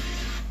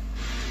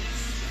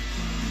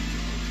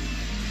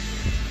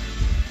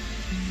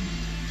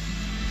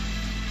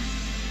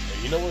 Hey,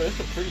 you know what? It's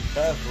a pretty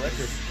fast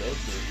record to go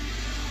through.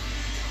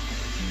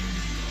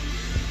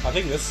 I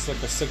think this is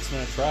like a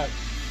 6-minute track.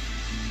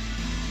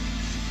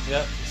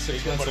 Yep,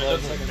 6 minutes. But it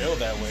 11 doesn't seconds. feel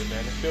that way,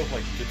 man. It feels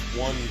like it's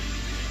one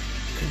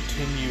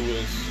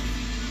continuous,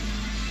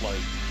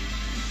 like,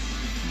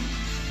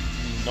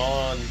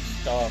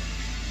 non-stop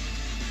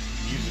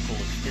musical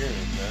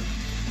experience, man.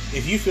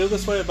 If you feel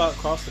this way about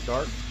Across the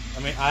Dark, I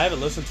mean, I haven't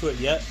listened to it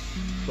yet,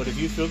 but if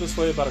you feel this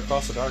way about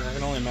Across the Dark, I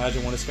can only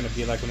imagine what it's going to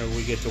be like whenever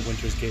we get to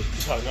Winter's Gate.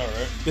 I know,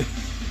 right?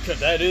 Because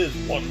that is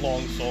one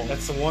long song.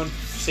 That's the one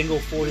single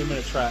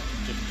 40-minute track.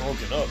 Just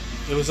broken up.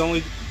 It was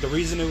only, the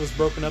reason it was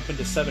broken up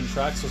into 7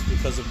 tracks was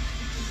because of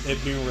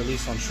it being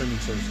released on streaming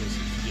services.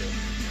 Yeah.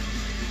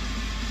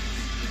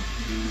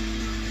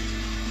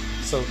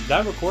 So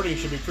that recording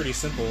should be pretty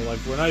simple. Like,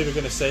 we're not even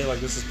going to say, like,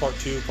 this is part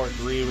 2, part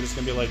 3. We're just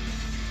going to be like,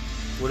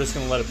 we're just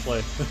going to let it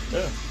play.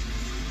 Yeah.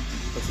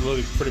 That's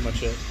really pretty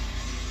much it.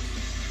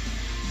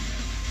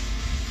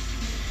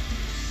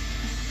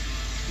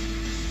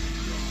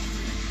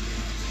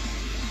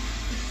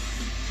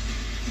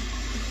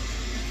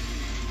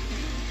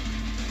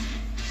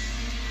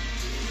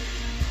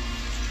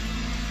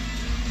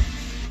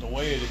 The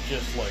way it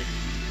just, like,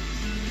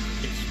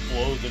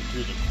 explodes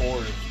into the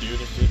chorus,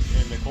 dude.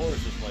 And the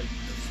chorus is, like...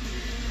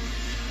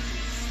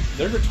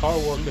 Their guitar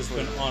work has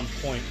been on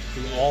point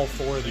through all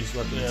 4 of these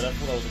records. Yeah, that's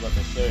what I was about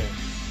to say.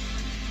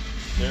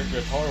 Their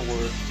guitar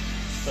work,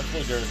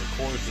 especially during the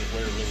chorus, is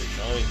where it really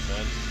shines,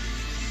 man.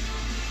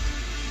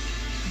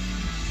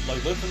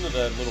 Like, listen to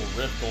that little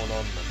riff going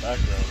on in the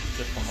background,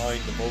 just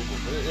behind the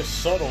vocals. It's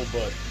subtle,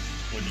 but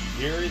when you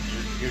hear it,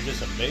 you're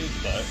just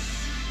amazed by it.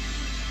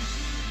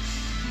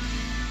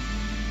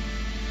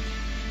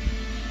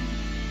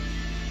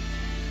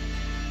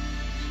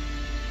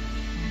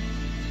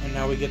 And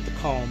now we get the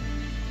calm.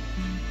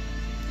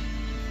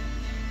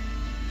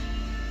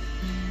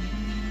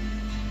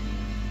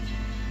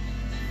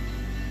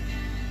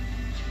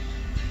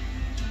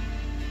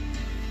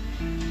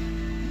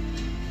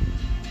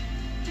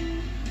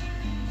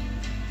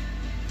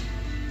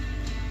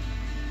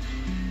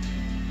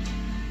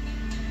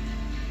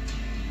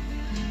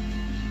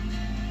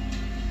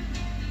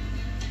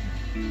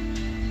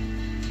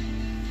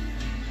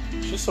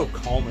 It's just so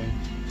calming.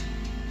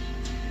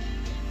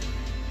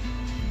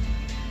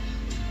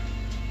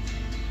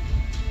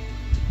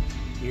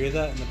 You hear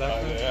that in the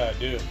background? Yeah, I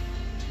do.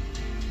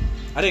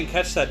 I didn't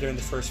catch that during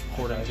the first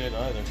recording. I didn't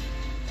either.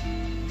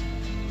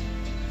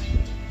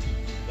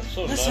 That's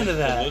so Listen nice to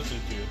that. to listen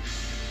to.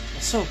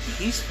 It's so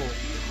peaceful.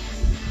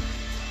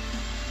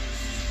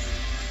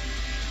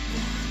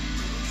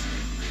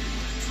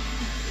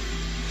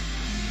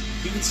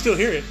 You can still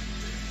hear it.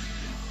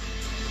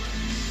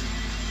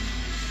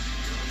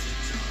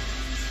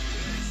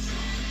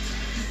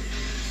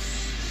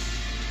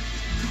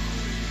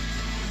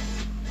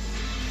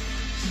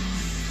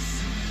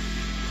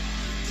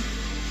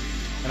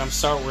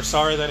 And we're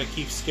sorry that it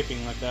keeps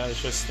skipping like that.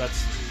 It's just,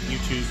 that's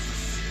YouTube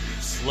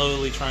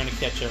slowly trying to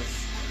catch up.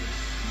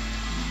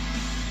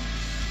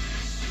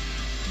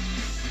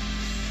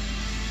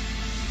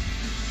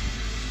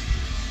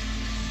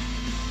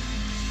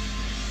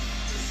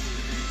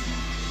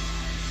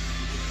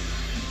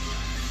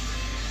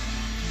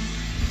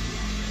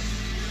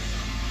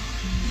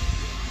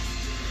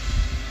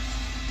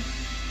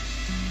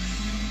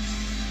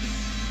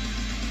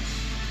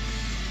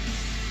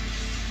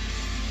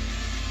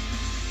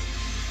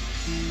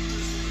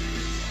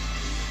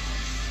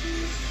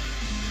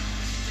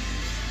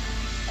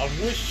 I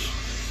wish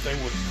they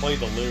would play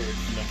the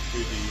lyrics next to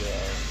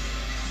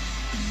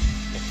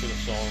the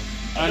song.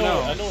 I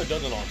know. I know it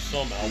does it on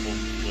some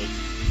albums, but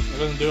It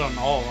doesn't do it on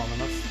all of them,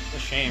 and that's a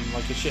shame.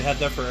 Like, it should have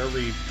that for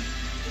every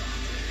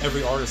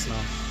artist now.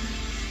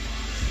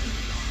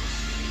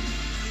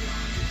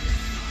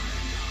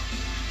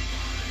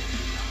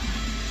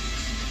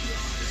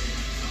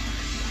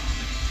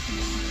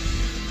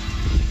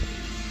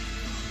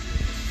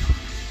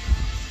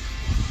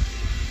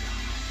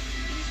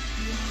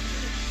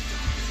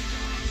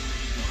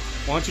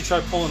 Why don't you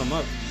try pulling them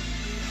up?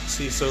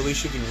 See, so at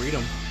least you can read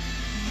them.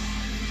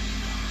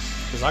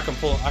 Because I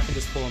can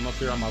just pull them up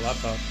here on my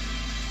laptop.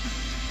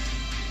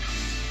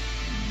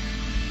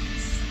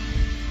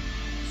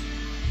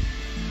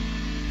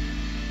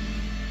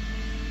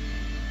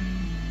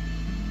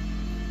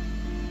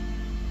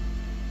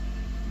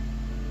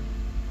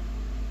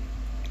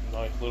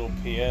 nice little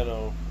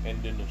piano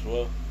ending as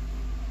well.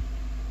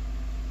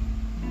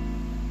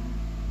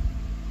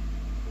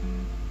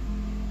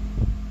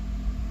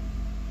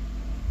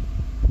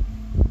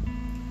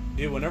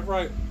 Dude, whenever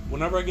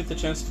I get the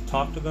chance to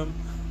talk to them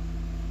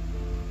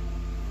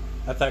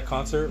at that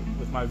concert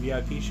with my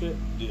VIP shit,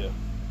 Yeah.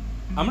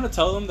 I'm gonna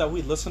tell them that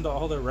we listened to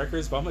all their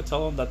records, but I'm gonna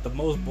tell them that the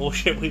most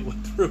bullshit we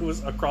went through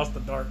was Across the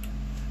Dark.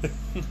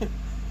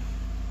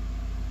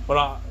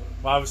 But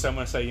obviously, I'm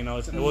gonna say, you know,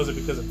 it wasn't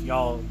because of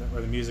y'all or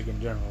the music in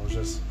general.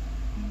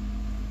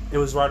 It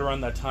was right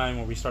around that time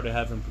where we started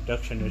having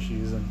production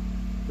issues, and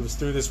it was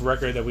through this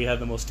record that we had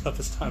the most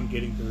toughest time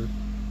getting through.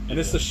 And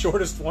it's the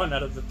shortest one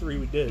out of the 3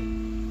 we did.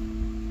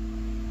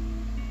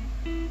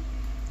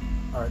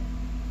 Alright.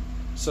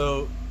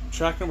 So,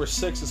 track number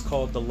 6 is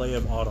called Delay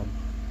of Autumn.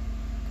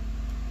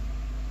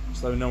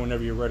 So let me know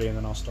whenever you're ready, and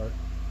then I'll start.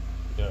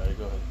 Yeah, alright,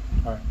 go ahead.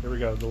 Alright, here we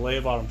go. Delay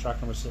of Autumn,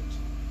 track number 6.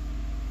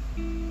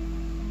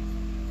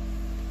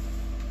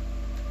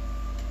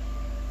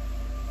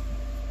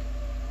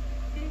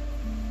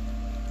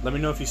 Let me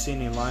know if you see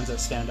any lines that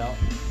stand out.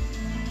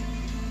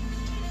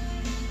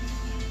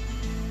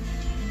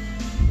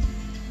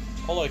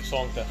 I like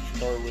songs that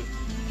start with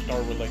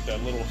like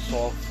that little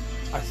soft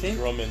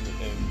drum and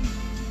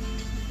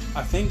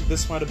I think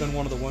this might have been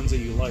one of the ones that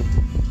you liked.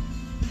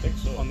 I think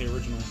so. On the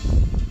original.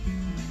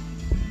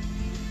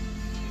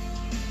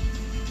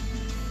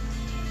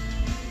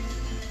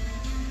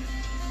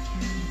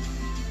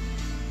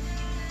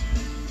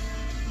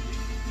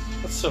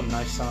 That's so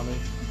nice sounding.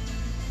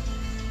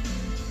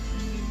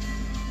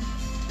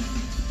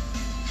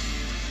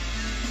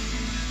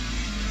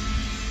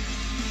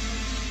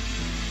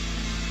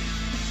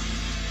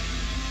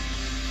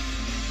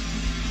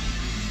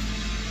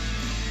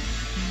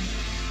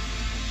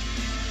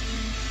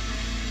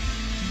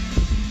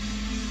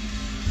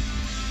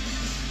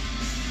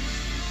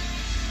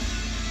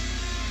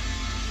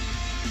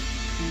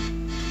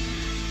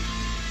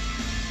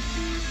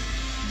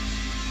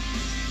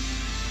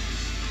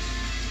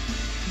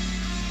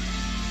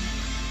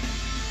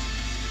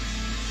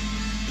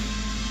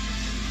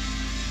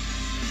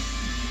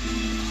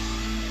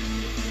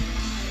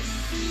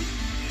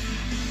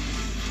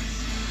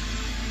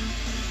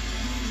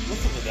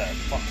 Listen to that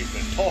fucking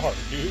guitar,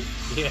 dude.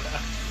 Yeah.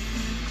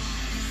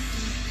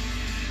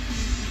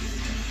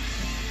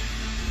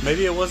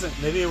 Maybe it wasn't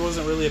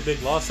really a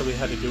big loss that we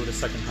had to do it a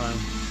second time.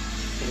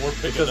 We're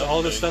picking Because up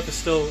all this things. stuff is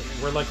still,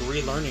 we're like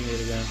relearning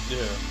it again.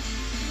 Yeah.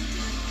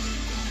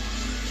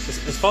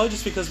 It's probably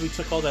just because we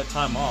took all that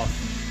time off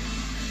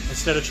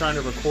instead of trying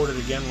to record it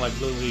again like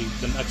literally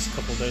the next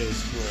couple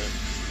days. Right.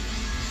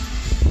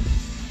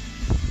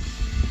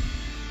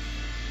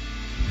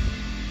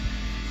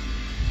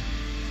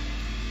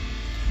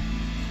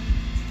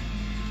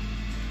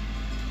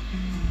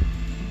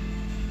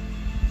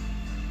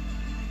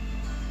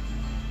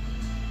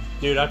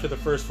 Dude, after the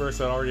first verse,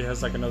 it already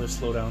has like another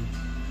slowdown.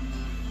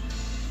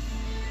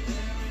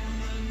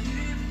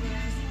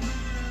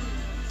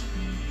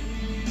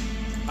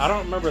 I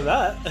don't remember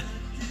that. I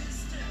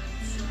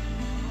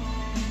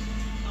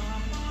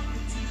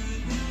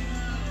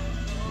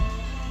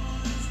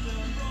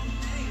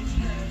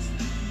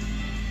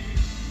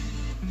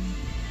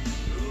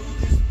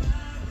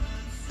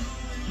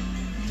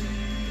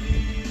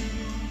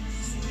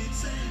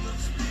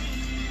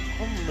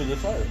don't remember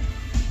this either.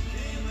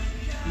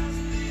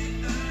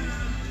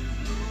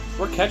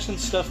 We're catching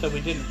stuff that we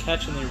didn't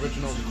catch in the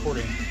original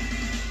recording.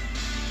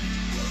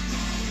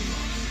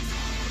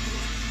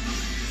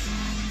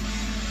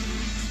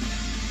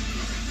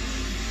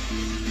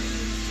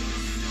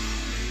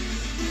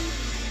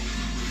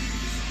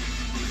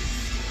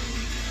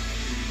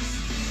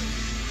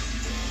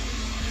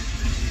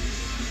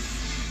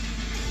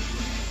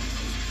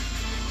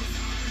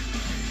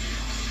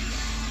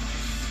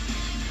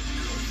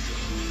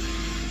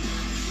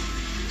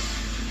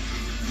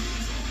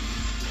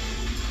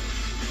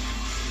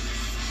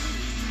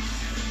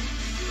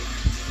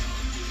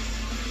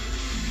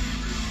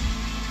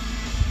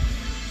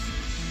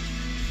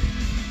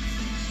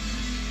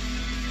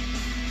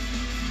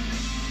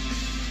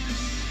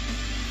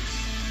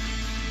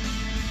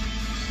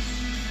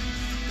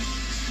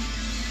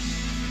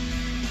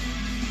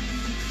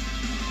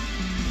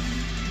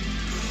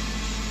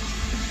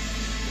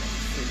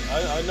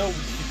 I know we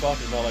keep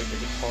talking about like the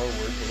guitar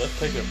work, but let's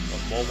take a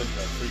moment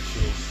to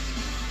appreciate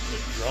the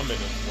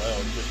drumming as well.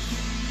 Just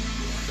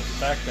the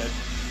fact that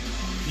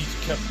he's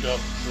kept up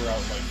throughout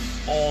like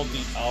all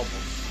the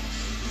albums,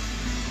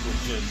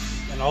 which is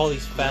And all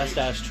these fast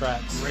ass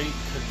tracks. great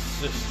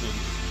consistent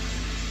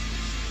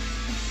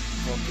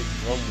fucking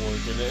drum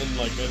work. And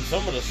like in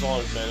some of the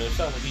songs, man, it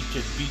sounds like he's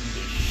just beating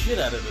the shit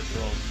out of the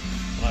drum.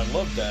 And I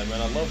love that,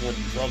 man. I love when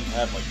drums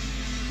have like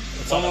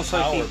It's a lot almost of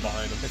like power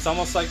behind them. it's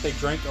almost like they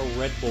drank a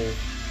Red Bull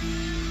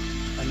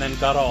and then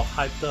got all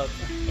hyped up.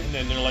 And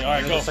then they're like, all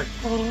right, And go. it's like,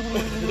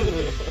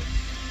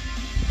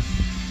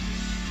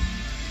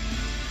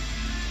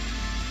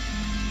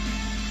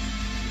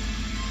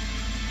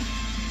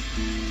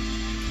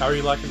 how are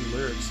you liking the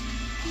lyrics?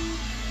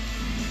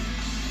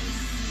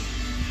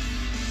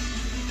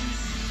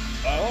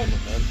 I like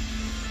it, man.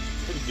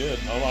 Pretty good.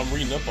 I'm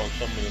reading up on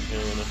some of them here,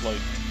 and it's like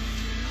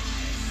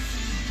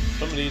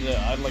somebody that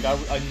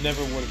I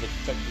never would have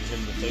expected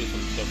him to say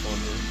some stuff on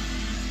here.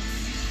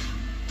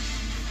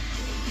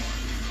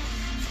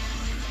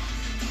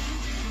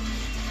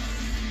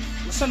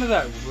 Listen to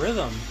that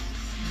rhythm.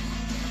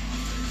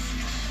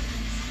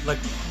 Like,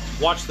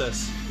 watch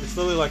this. It's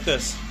literally like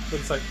this.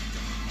 It's like.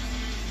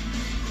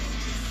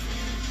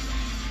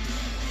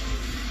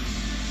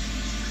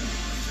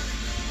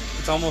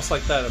 It's almost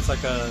like that. It's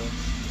like a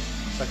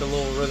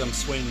little rhythm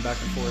swing back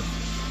and forth.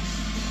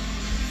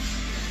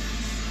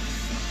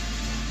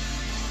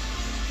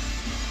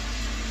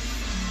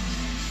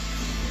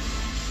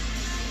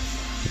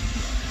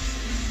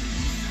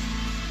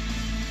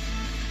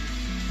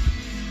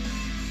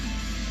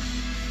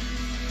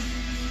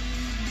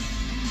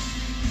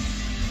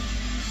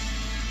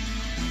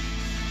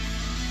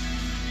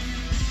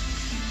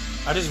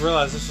 I just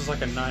realized this was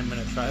like a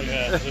 9-minute track.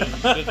 Yeah,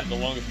 this is the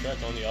longest track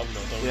on the album, I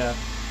think. Yeah.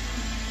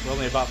 We're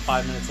only about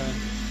 5 minutes in.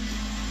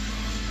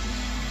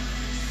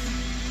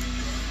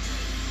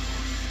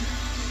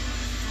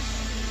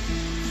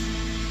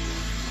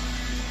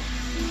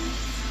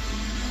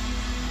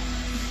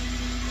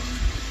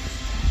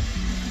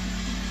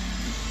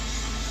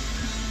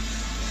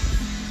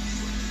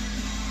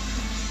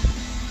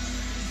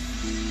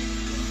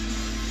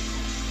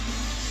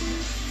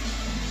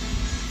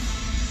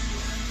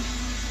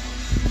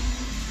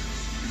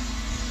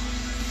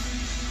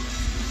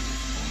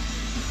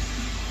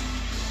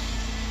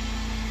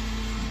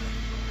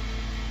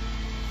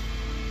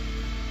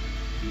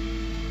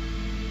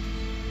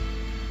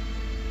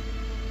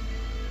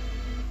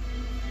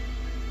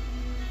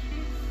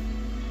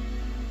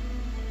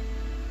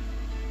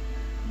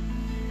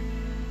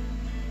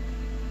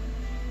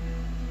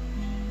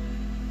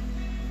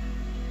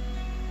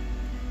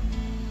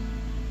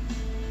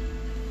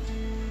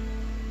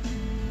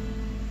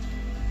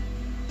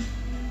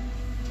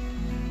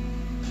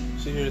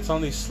 See, dude, it's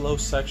on these slow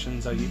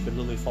sections that you could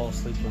literally fall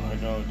asleep to. I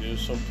know, dude.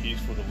 It's so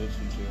peaceful to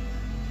listen to.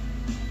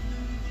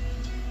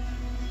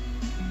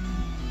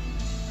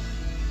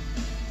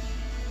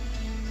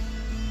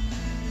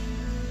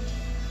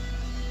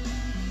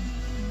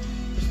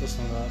 Just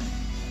listen to that.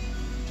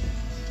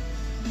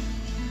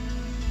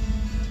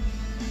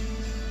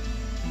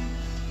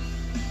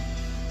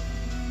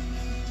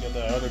 Got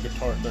that other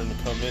guitar starting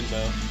to come in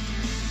now.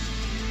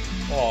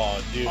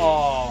 Oh, dude.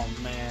 Oh,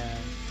 man.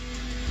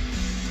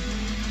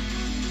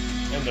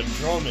 And the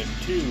drumming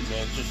too,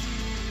 man, just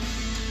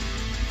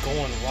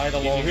going right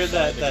along. You hear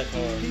that?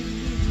 Guitar.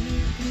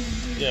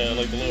 Yeah,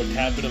 like the little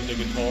tapping of the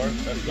guitar.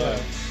 That's Yeah.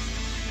 nice.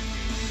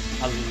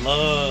 I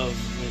love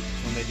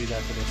when they do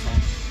that for this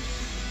song.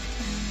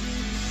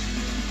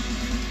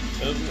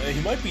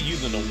 He might be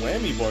using a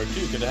whammy bar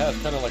too, because it has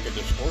kind of like a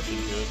distortion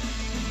to it.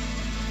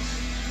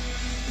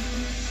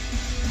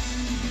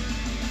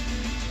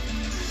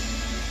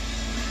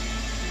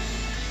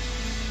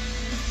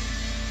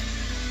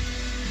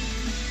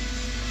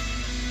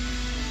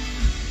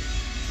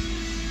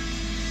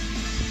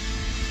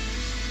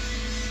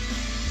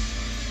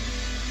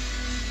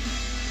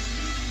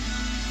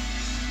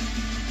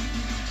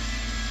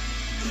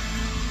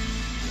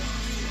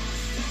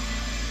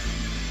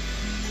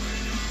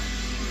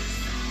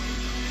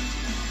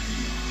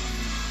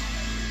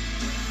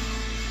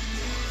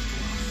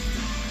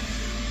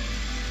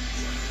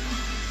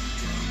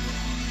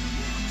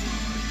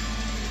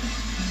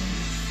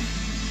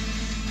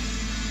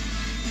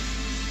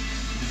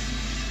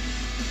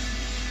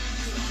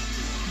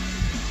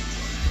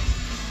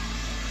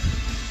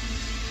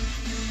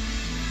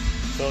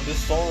 So this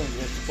song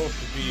is supposed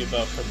to be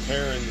about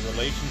comparing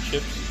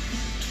relationships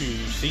to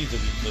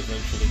seasons,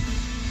 essentially.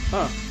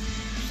 Huh.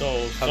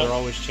 So How they're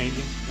always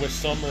changing. with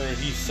Summer,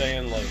 he's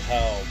saying like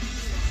how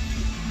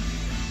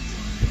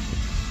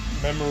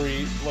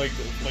memory, like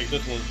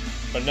this one.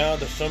 But now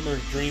the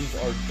summer's dreams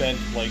are bent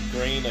like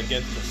grain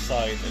against the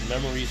scythe, and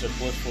memories of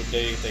blissful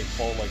days they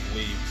fall like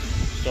leaves.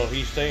 So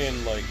he's saying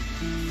like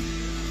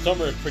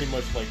summer is pretty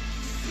much like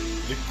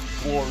the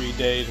glory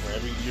days where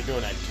you're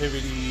doing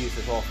activities,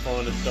 it's all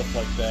fun and stuff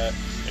like that.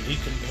 And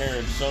he's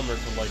comparing summer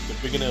to like the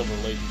beginning of a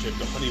relationship,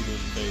 the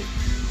honeymoon phase.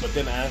 But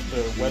then as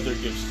the weather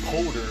gets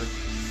colder,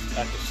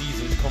 as the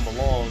seasons come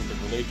along, the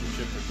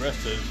relationship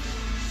progresses,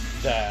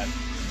 that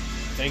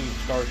things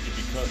start to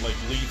become, like,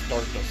 leaves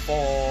start to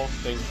fall,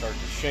 things start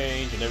to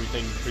change, and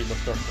everything pretty much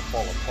starts to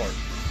fall apart.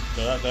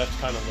 So that's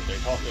kind of what they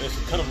talk about. It's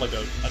kind of like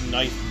a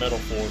nice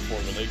metaphor for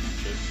a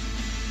relationship.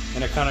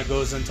 And it kind of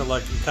goes into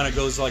like, it kind of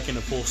goes like in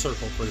a full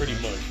circle pretty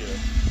much. Yeah.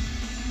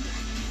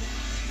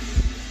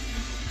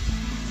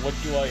 What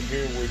do I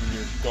hear when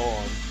you're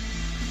gone?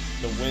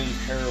 The wind's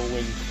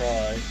heroine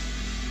cry.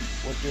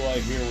 What do I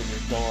hear when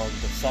you're gone?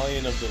 The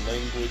sighing of the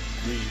languid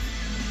grief.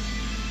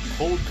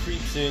 Cold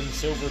creeps in,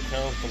 silver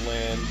crowns the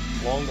land.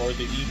 Long are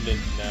the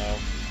evenings now.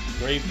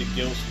 Grave the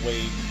guilt's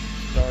weight.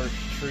 Stars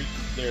shriek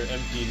their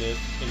emptiness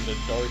in the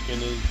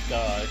darkening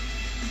sky.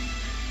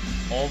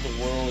 All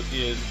the world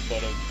is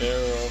but a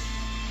barrel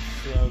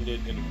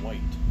shrouded in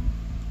white.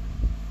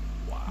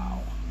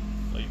 Wow.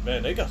 Like,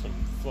 man, they got some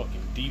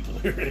fucking deep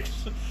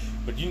lyrics.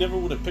 But you never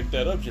would have picked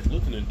that up just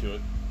listening to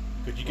it.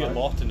 Because you get Right.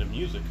 lost in the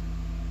music.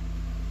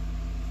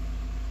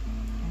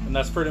 And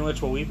that's pretty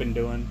much what we've been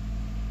doing.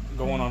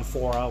 Going on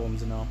 4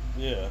 albums now.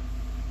 Yeah.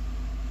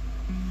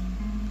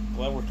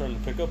 Glad we're starting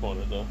to pick up on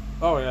it, though.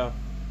 Oh, yeah.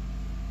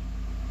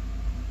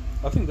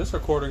 I think this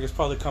recording is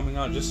probably coming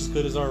out just as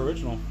good as our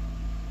original.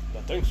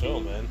 I think so,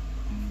 man.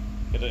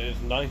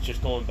 It's nice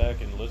just going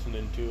back and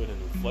listening to it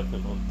and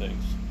reflecting on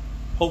things.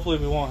 Hopefully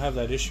we won't have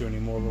that issue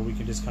anymore where we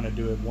can just kind of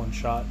do it one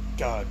shot.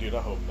 God, dude,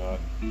 I hope not.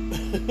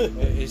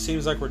 It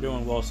seems like we're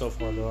doing well so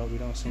far, though. We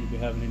don't seem to be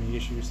having any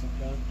issues like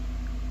that.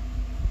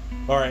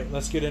 Alright,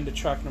 let's get into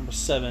track number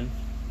 7.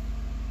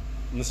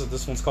 And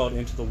this one's called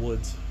Into the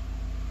Woods.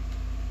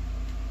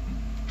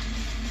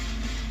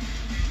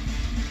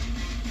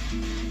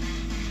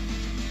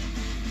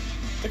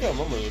 I think I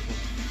remember this one.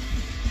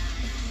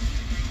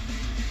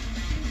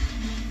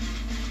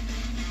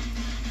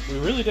 We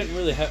really didn't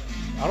really have...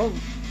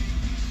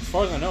 as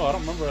far as I know, I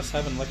don't remember us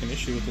having like an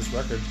issue with this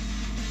record.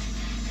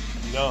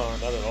 No,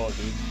 not at all,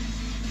 dude.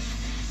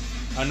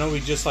 I know we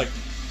just like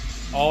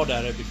awed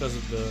at it because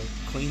of the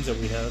cleans that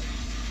we had.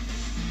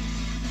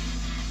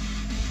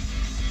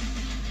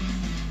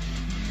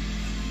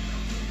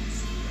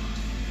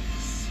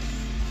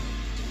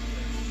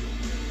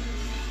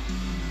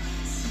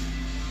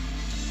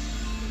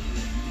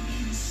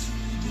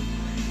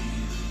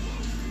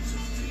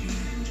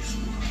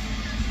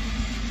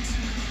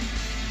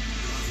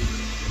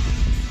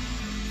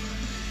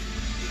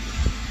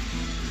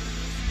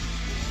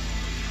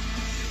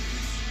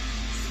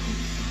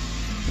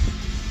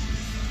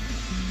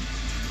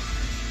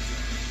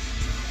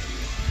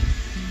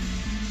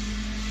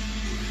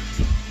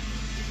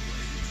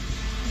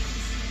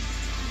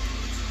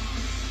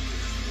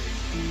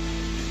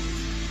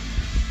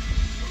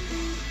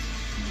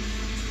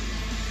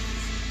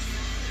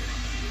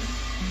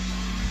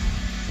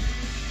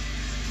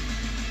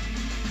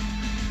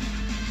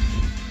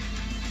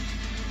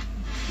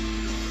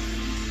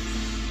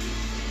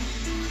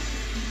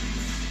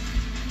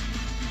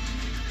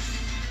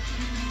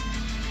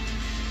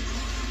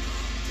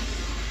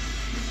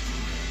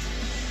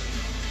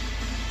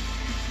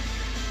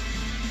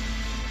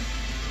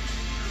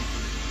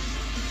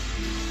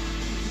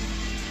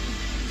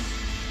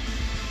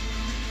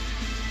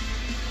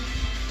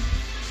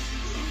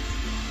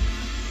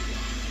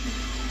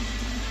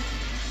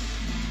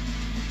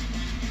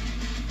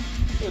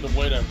 Look at the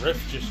way that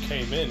riff just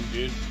came in,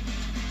 dude.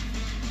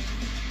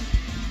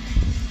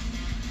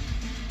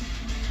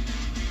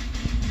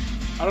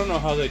 I don't know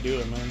how they do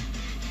it, man.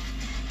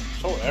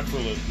 So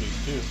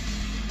effortlessly, too.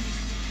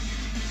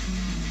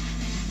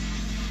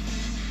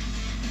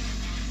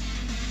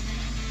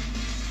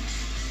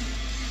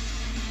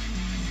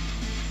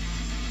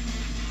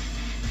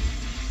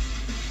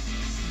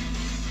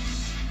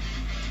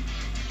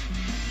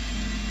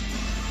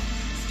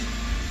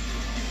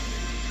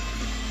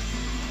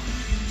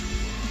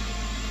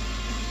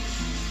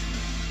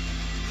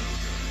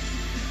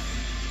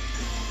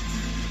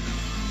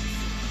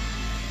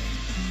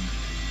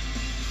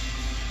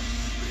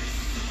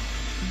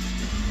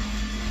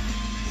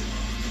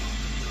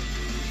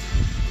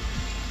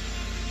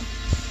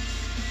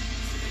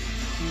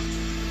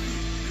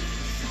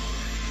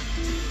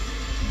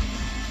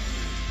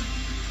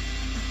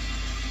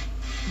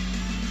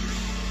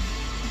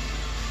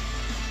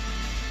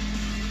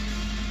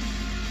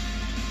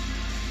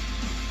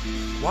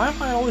 Why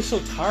am I always so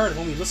tired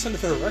when we listen to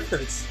their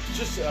records? It's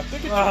just, I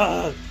think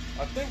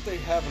they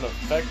have an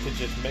effect to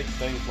just make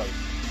things like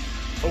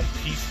so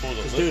peaceful to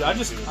listen Dude, I to,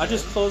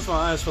 just closed my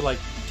eyes for like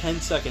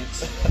 10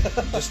 seconds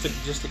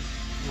just to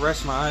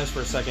rest my eyes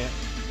for a second,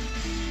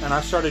 and I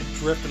started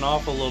drifting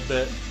off a little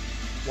bit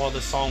while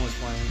the song was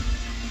playing.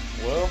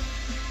 Well,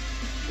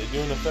 they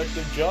do an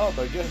effective job,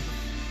 I guess.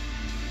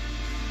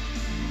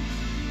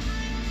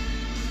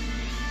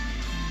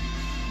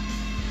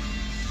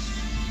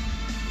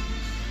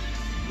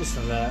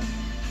 Listen to that.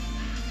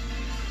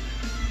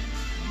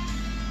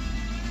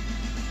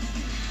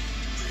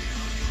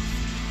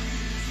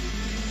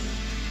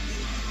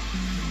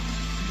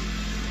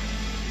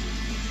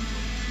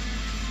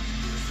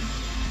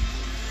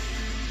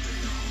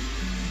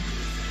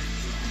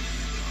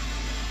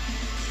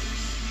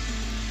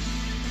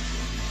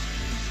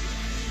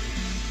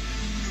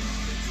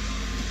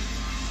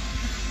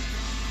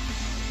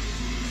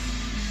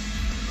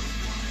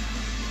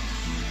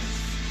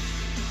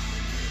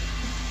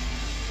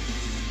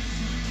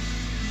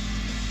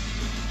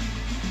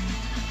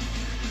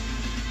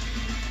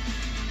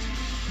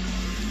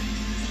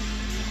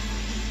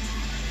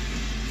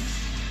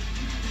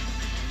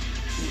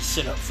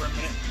 sit up for a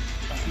minute.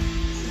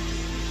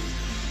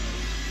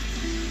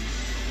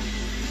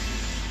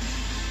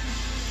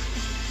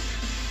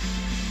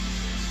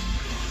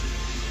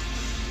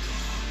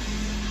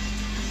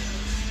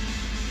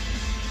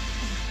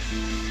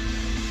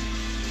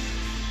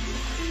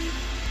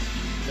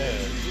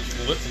 Man,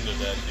 just listen to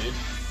that, dude.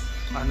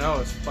 I know,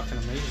 it's fucking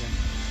amazing.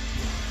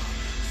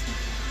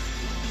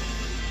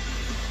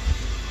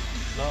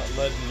 Not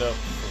letting up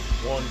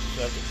for 1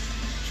 second.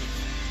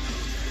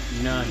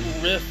 None.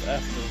 Riff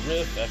after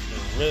riff after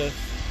riff.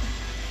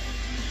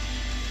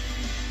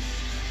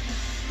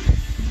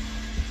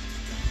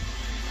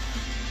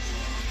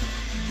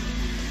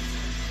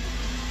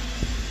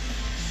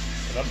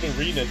 And I've been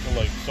reading into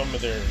like some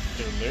of their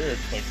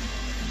lyrics like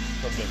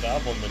from this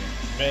album, and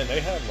man,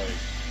 they have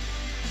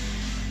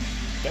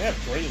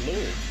great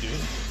lyrics, dude.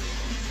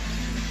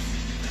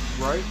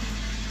 Right?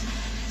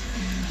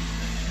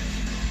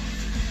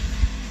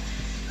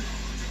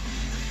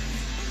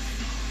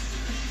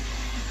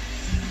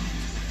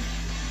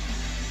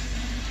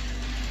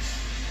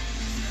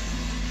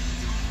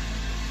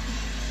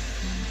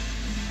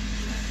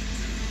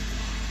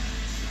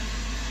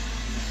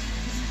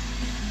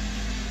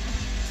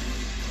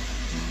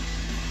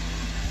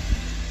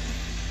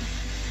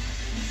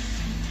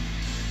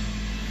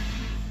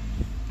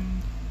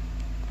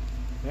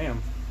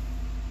 Damn.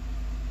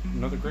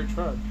 Another great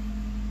track.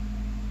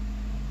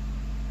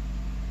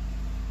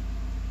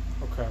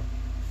 Okay.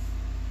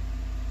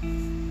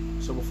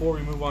 So before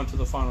we move on to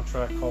the final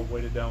track called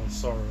Weighted Down with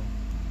Sorrow,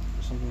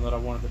 there's something that I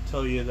wanted to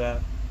tell you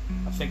that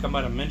I think I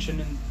might have mentioned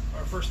in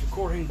our first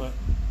recording, but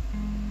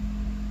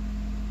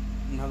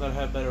now that I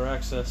have better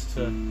access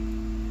to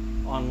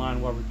online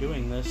while we're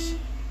doing this,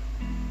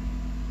 I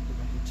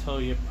can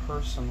tell you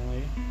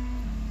personally.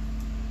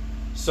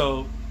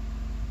 So,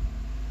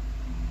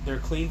 their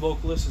clean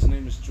vocalist, his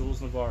name is Jules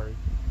Navari.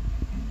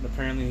 And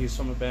apparently he's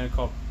from a band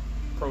called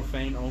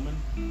Profane Omen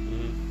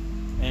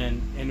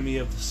and Enemy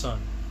of the Sun.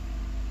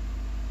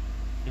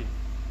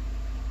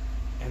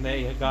 And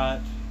they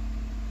got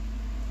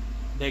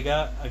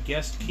a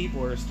guest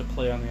keyboardist to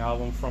play on the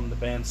album from the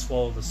band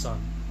Swallow the Sun,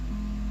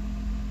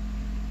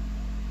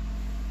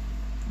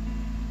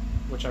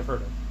 which I've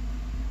heard of.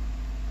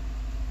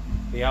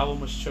 The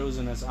album was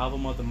chosen as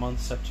Album of the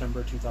Month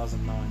September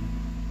 2009.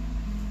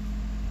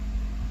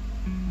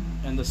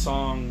 And the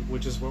song,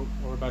 which is what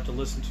we're about to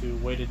listen to,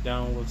 Weighted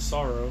Down with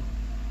Sorrow,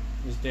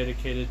 is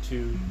dedicated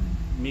to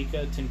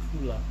Mika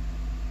Tinkula.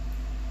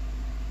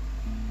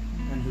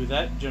 And who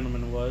that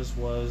gentleman was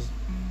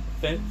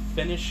a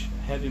Finnish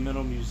heavy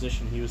metal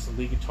musician. He was the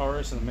lead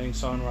guitarist and the main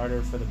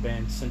songwriter for the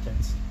band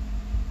Sentence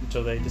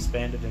until they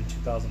disbanded in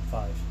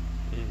 2005.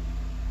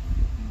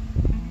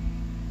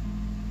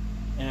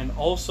 And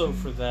also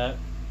for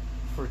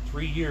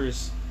 3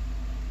 years,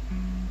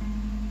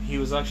 he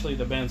was actually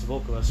the band's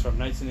vocalist from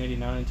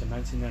 1989 to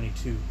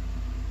 1992.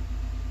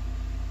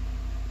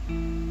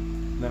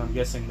 And then I'm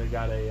guessing they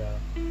got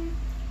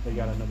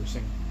another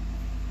singer.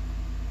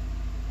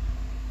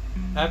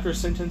 After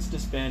Sentence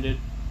disbanded,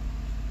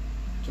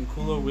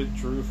 Tinkula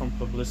withdrew from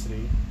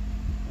publicity,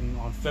 and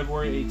on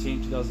February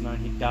 18, 2009,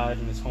 he died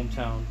in his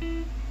hometown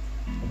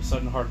of a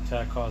sudden heart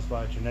attack caused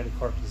by a genetic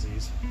heart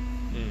disease.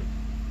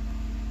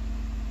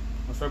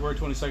 On February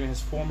 22nd,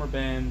 his former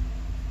band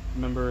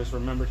members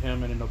remembered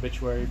him in an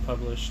obituary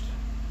published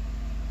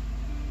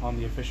on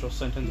the official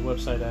Sentence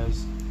website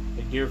as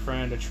a dear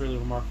friend, a truly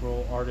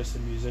remarkable artist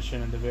and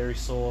musician, and the very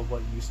soul of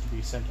what used to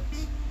be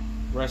Sentence.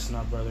 Rest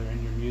not, brother,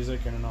 in your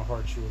music and in our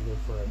hearts you will live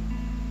forever.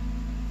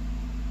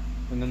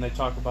 And then they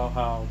talk about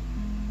how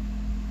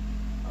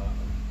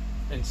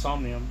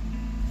Insomnium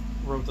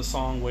wrote the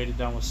song Weighted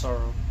Down with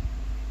Sorrow,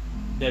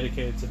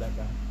 dedicated to that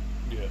band.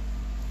 Yeah.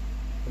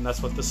 And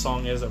that's what this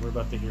song is that we're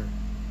about to hear.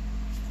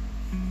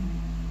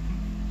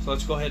 So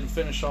let's go ahead and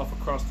finish off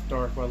Across the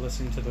Dark by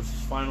listening to the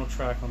final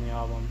track on the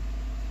album,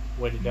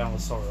 Weighted Down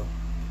with Sorrow.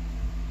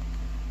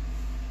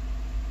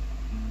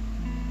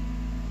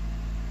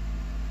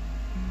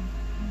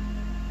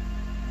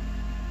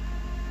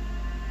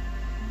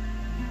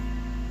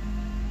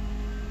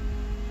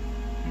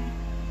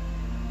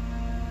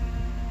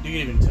 You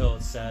can even tell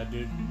it's sad,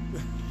 dude.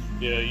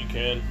 Yeah, you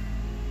can.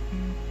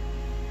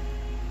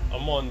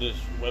 I'm on this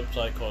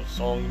website called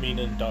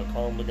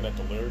songmeaning.com looking at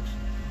the lyrics.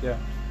 Yeah.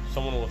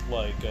 Someone with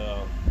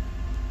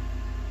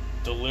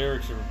the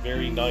lyrics are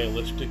very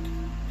nihilistic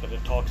because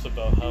it talks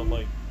about how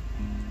like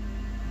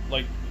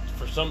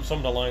for some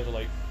of the lines are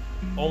like,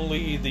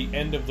 only the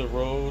end of the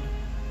road,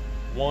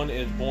 one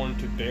is born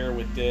to bear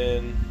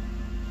within,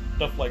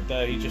 stuff like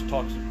that. He just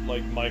talks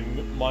like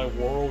my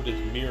world is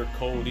mere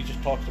code. He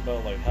just talks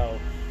about like how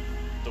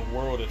the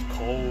world is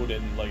cold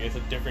and like it's a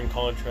different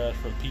contrast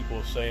from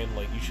people saying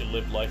like you should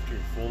live life to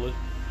your fullest.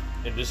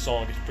 And this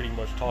song is pretty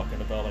much talking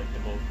about like the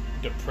most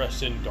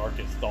depressing,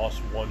 darkest thoughts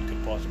one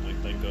could possibly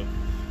think of.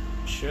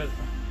 Shit.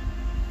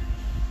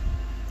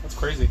 That's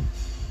crazy.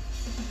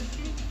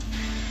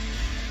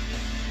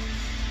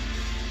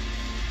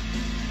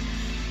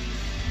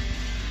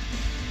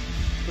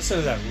 Listen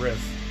to that riff.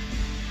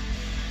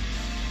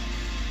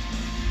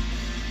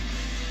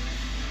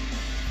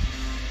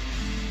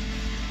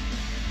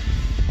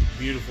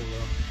 beautiful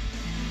though.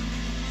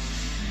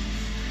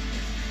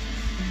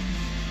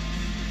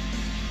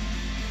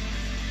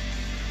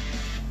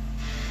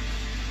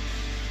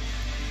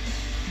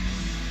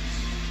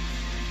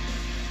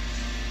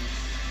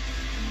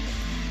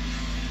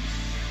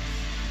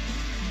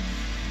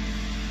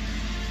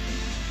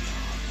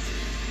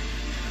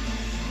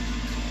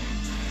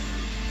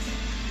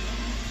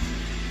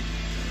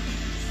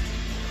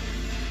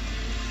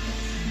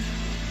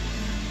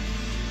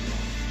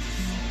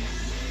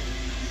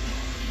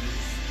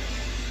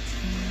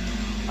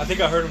 I think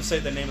I heard him say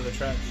the name of the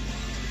track.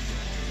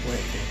 Wait,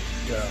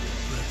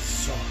 let's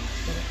saw.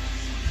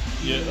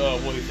 Yeah,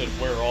 well, he said,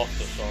 wear off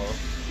the sorrow.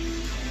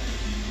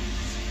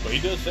 But he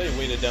does say,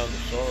 weight it down the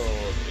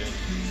sorrow.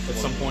 At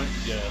some point?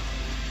 Yeah.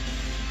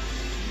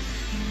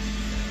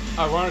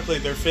 Ironically,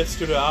 their 5th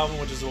studio album,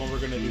 which is the one we're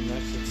going to do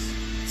next,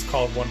 it's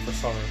called One for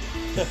Sorrow.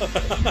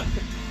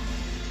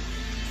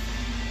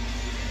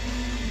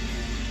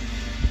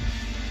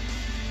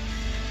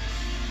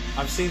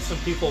 I've seen some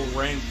people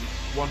rank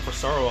One for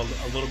Sorrow a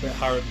little bit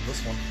higher than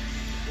this one.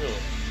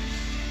 Really?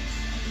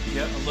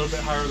 Yeah, a little bit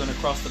higher than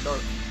Across the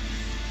Dark.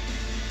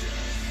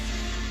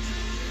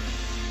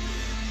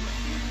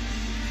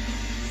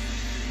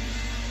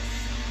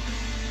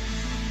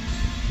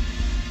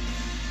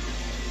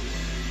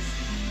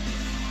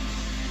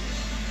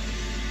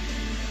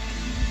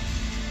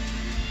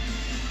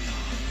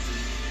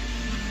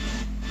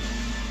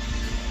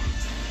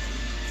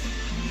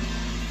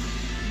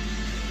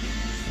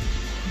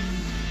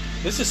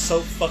 This is so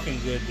fucking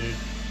good, dude.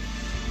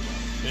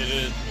 It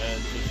is, man.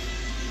 Just...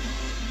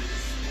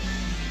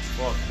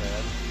 Fuck,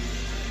 man.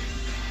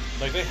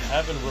 Like, they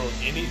haven't wrote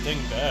anything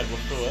bad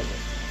whatsoever.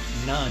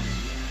 None.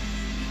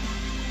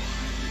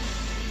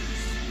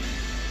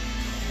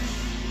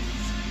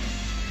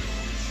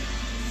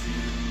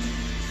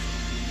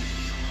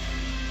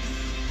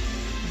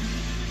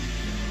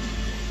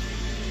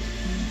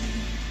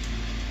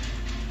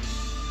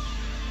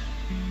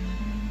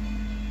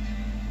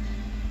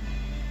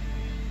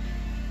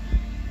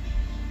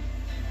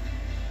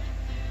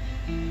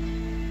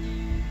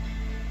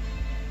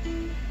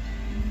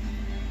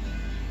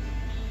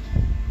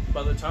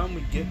 By the time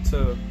we get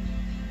to,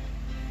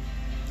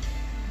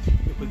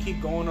 if we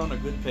keep going on a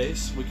good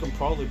pace, we can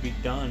probably be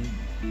done.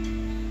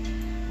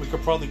 We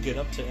could probably get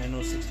up to Anno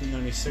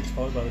 1696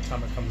 probably by the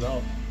time it comes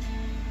out.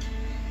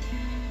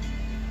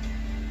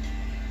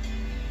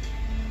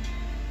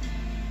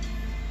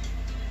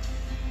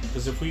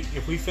 Because if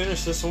we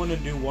finish this one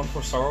and do One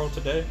for Sorrow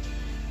today,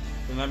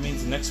 then that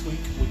means next week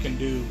we can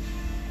do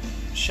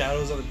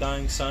Shadows of the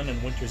Dying Sun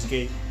and Winter's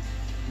Gate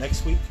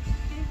next week.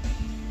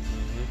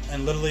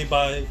 And literally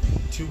by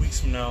 2 weeks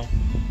from now,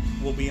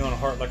 we'll be on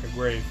Heart Like a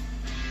Grave.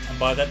 And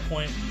by that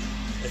point,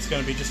 it's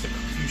going to be just a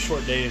few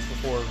short days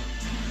before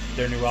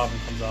their new album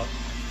comes out.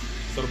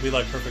 So it'll be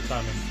like perfect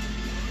timing.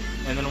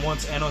 And then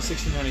once Anno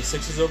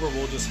 1696 is over,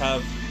 we'll just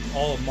have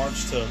all of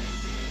March to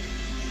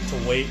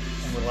wait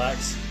and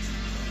relax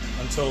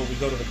until we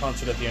go to the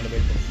concert at the end of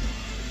April.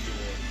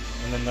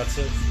 And then that's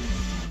it.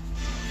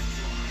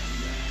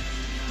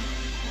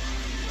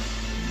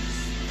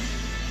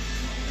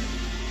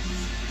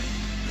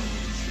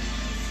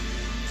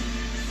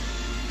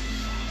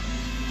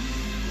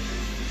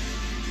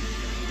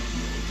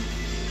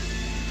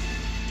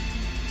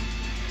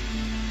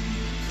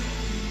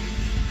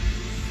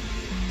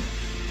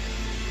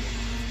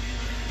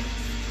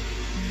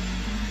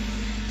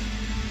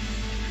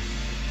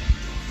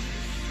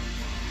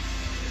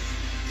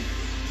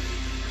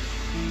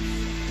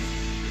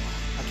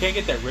 I can't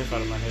get that riff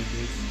out of my head,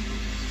 dude.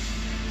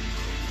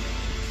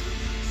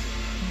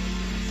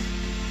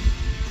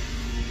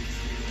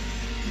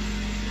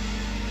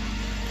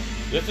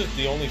 This is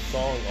the only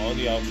song on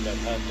the album that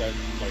has that,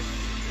 like,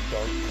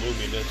 dark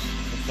gloominess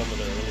from some of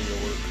their earlier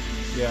work.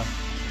 Yeah.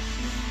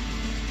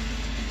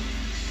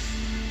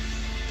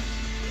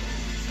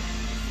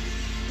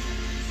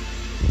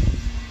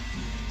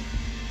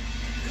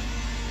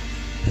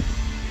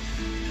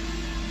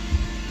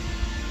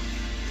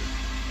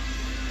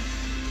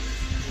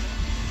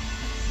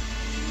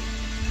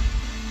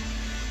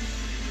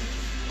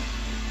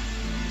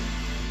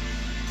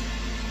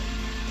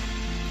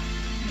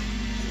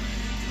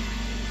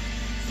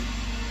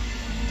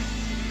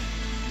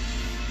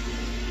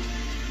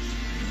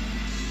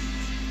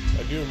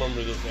 I do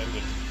remember this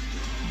ending.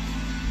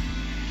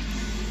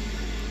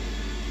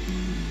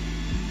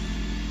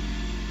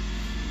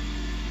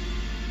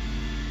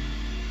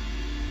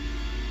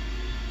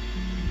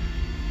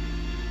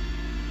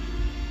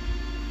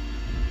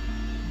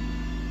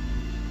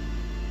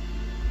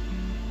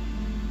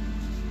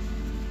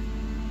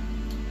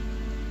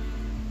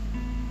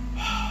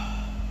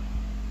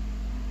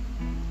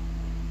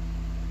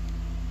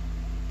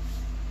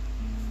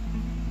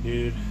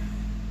 Dude,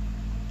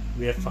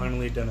 we have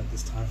finally done it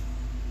this time.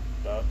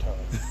 About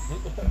time.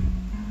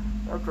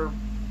 After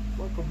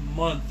like a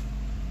month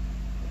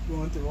of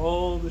going through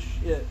all the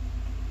shit,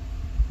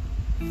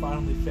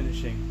 finally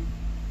finishing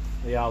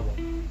the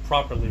album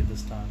properly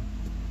this time.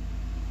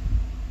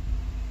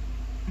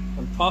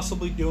 and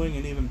possibly doing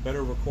an even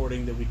better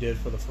recording than we did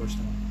for the first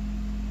one.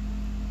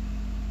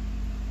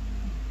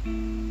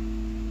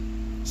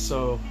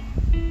 So,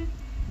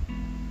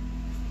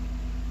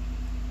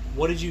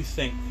 what did you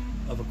think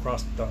of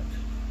Across the Dark?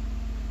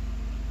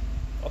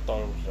 I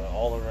thought it was an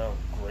all-around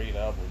great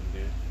album,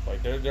 dude.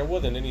 Like, there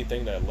wasn't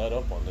anything that let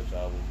up on this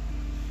album.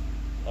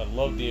 I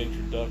love the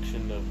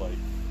introduction of, like,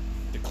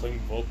 the clean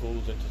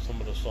vocals into some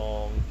of the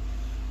songs.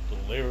 The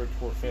lyrics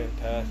were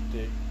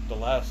fantastic. The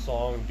last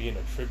song being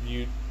a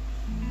tribute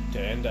to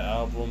end the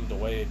album the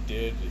way it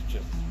did is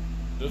just...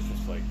 This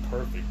was, like,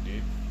 perfect,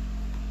 dude.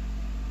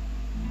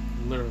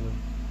 Literally.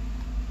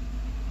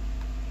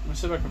 Let me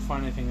see if I can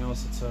find anything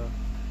else that's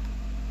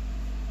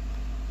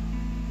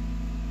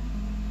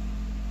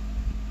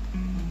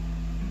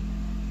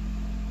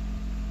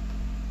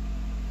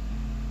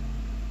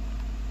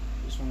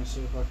just want to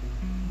see if I can.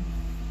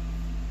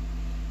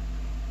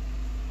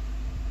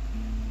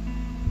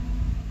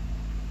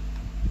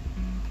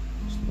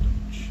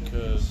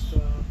 Because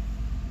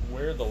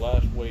where the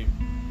last wave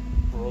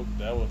broke,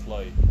 that was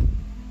like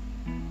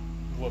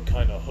what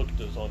kind of hooked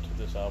us onto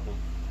this album.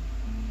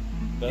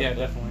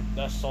 Definitely.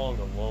 That song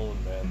alone,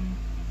 man.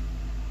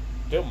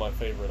 Still my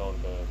favorite on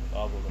the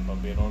album, if I'm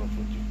being honest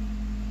with you.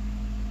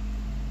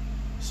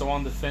 So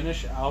on the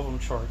Finnish album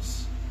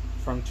charts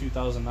from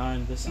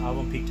 2009, this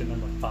album peaked at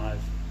number 5.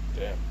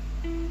 Damn.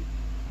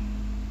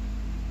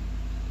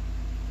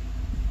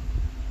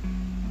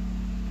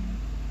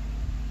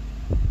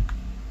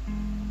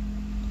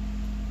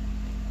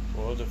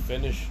 Well, the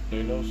Finnish,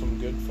 they know some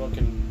good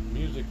fucking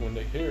music when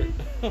they hear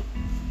it.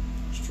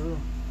 It's true.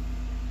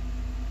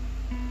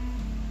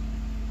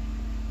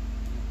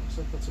 Looks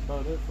like that's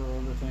about it for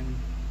everything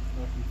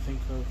I can think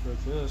of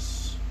for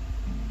this.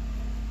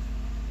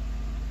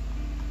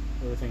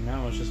 Everything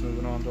now is just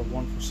moving on to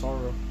One for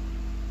Sorrow.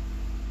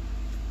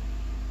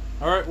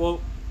 Alright,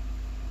 well,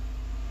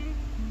 I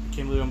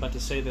can't believe I'm about to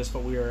say this,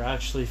 but we are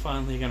actually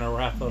finally going to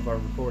wrap up our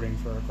recording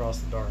for Across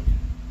the Dark.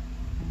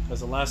 Because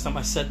the last time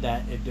I said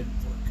that, it didn't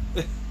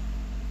work.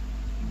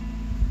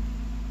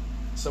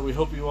 So we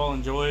hope you all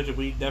enjoyed.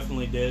 We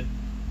definitely did.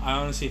 I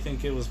honestly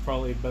think it was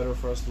probably better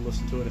for us to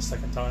listen to it a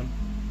second time,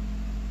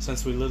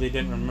 since we literally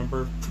didn't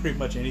remember pretty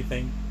much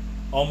anything,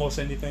 almost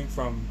anything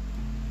from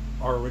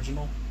our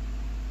original.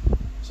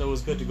 So it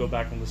was good to go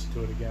back and listen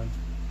to it again.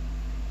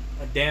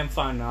 A damn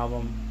fine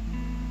album.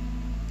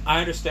 I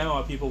understand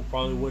why people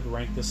probably would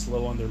rank this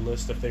low on their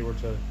list if they were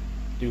to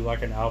do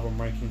like an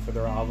album ranking for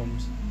their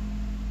albums.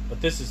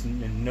 But this is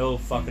in no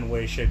fucking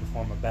way, shape, or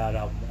form a bad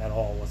album at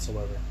all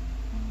whatsoever.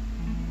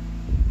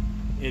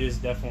 It is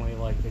definitely,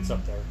 like, it's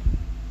up there.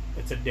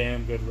 It's a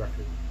damn good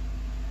record.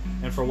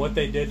 And for what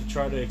they did to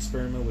try to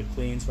experiment with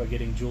cleans by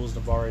getting Jules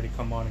Navarre to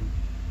come on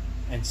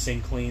and sing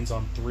cleans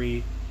on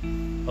 3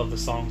 of the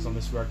songs on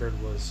this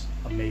record was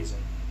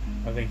amazing.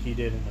 I think he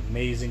did an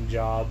amazing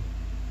job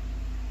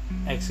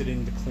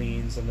exiting the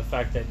cleans, and the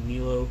fact that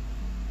Nilo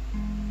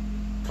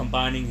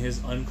combining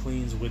his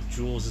uncleans with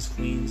Jules'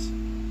 cleans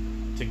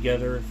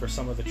together for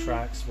some of the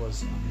tracks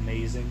was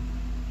amazing.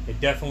 It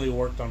definitely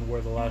worked on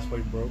Where the Last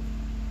Wave Broke.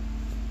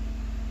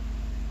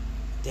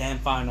 Damn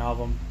fine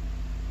album.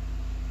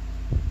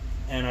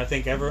 And I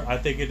think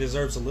it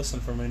deserves a listen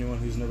from anyone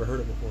who's never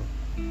heard it before.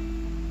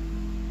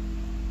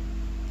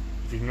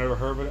 If you've never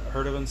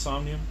heard of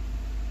Insomnium,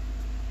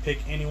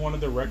 pick any one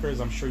of their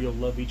records. I'm sure you'll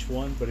love each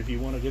one. But if you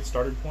want a good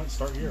starting point,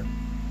 start here.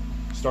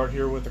 Start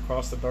here with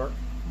Across the Dark.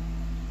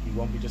 You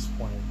won't be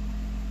disappointed.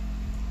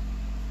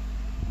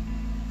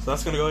 So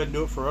that's going to go ahead and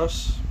do it for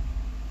us.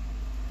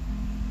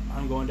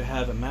 I'm going to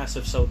have a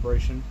massive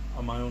celebration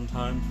on my own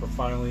time for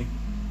finally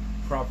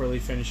properly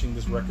finishing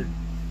this record.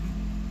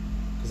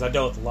 Because I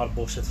dealt with a lot of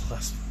bullshit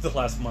the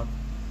last month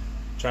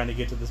trying to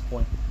get to this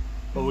point.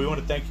 But we want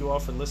to thank you all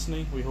for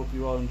listening. We hope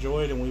you all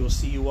enjoyed, and we will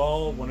see you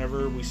all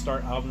whenever we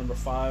start album number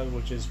 5,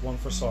 which is One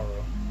for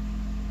Sorrow.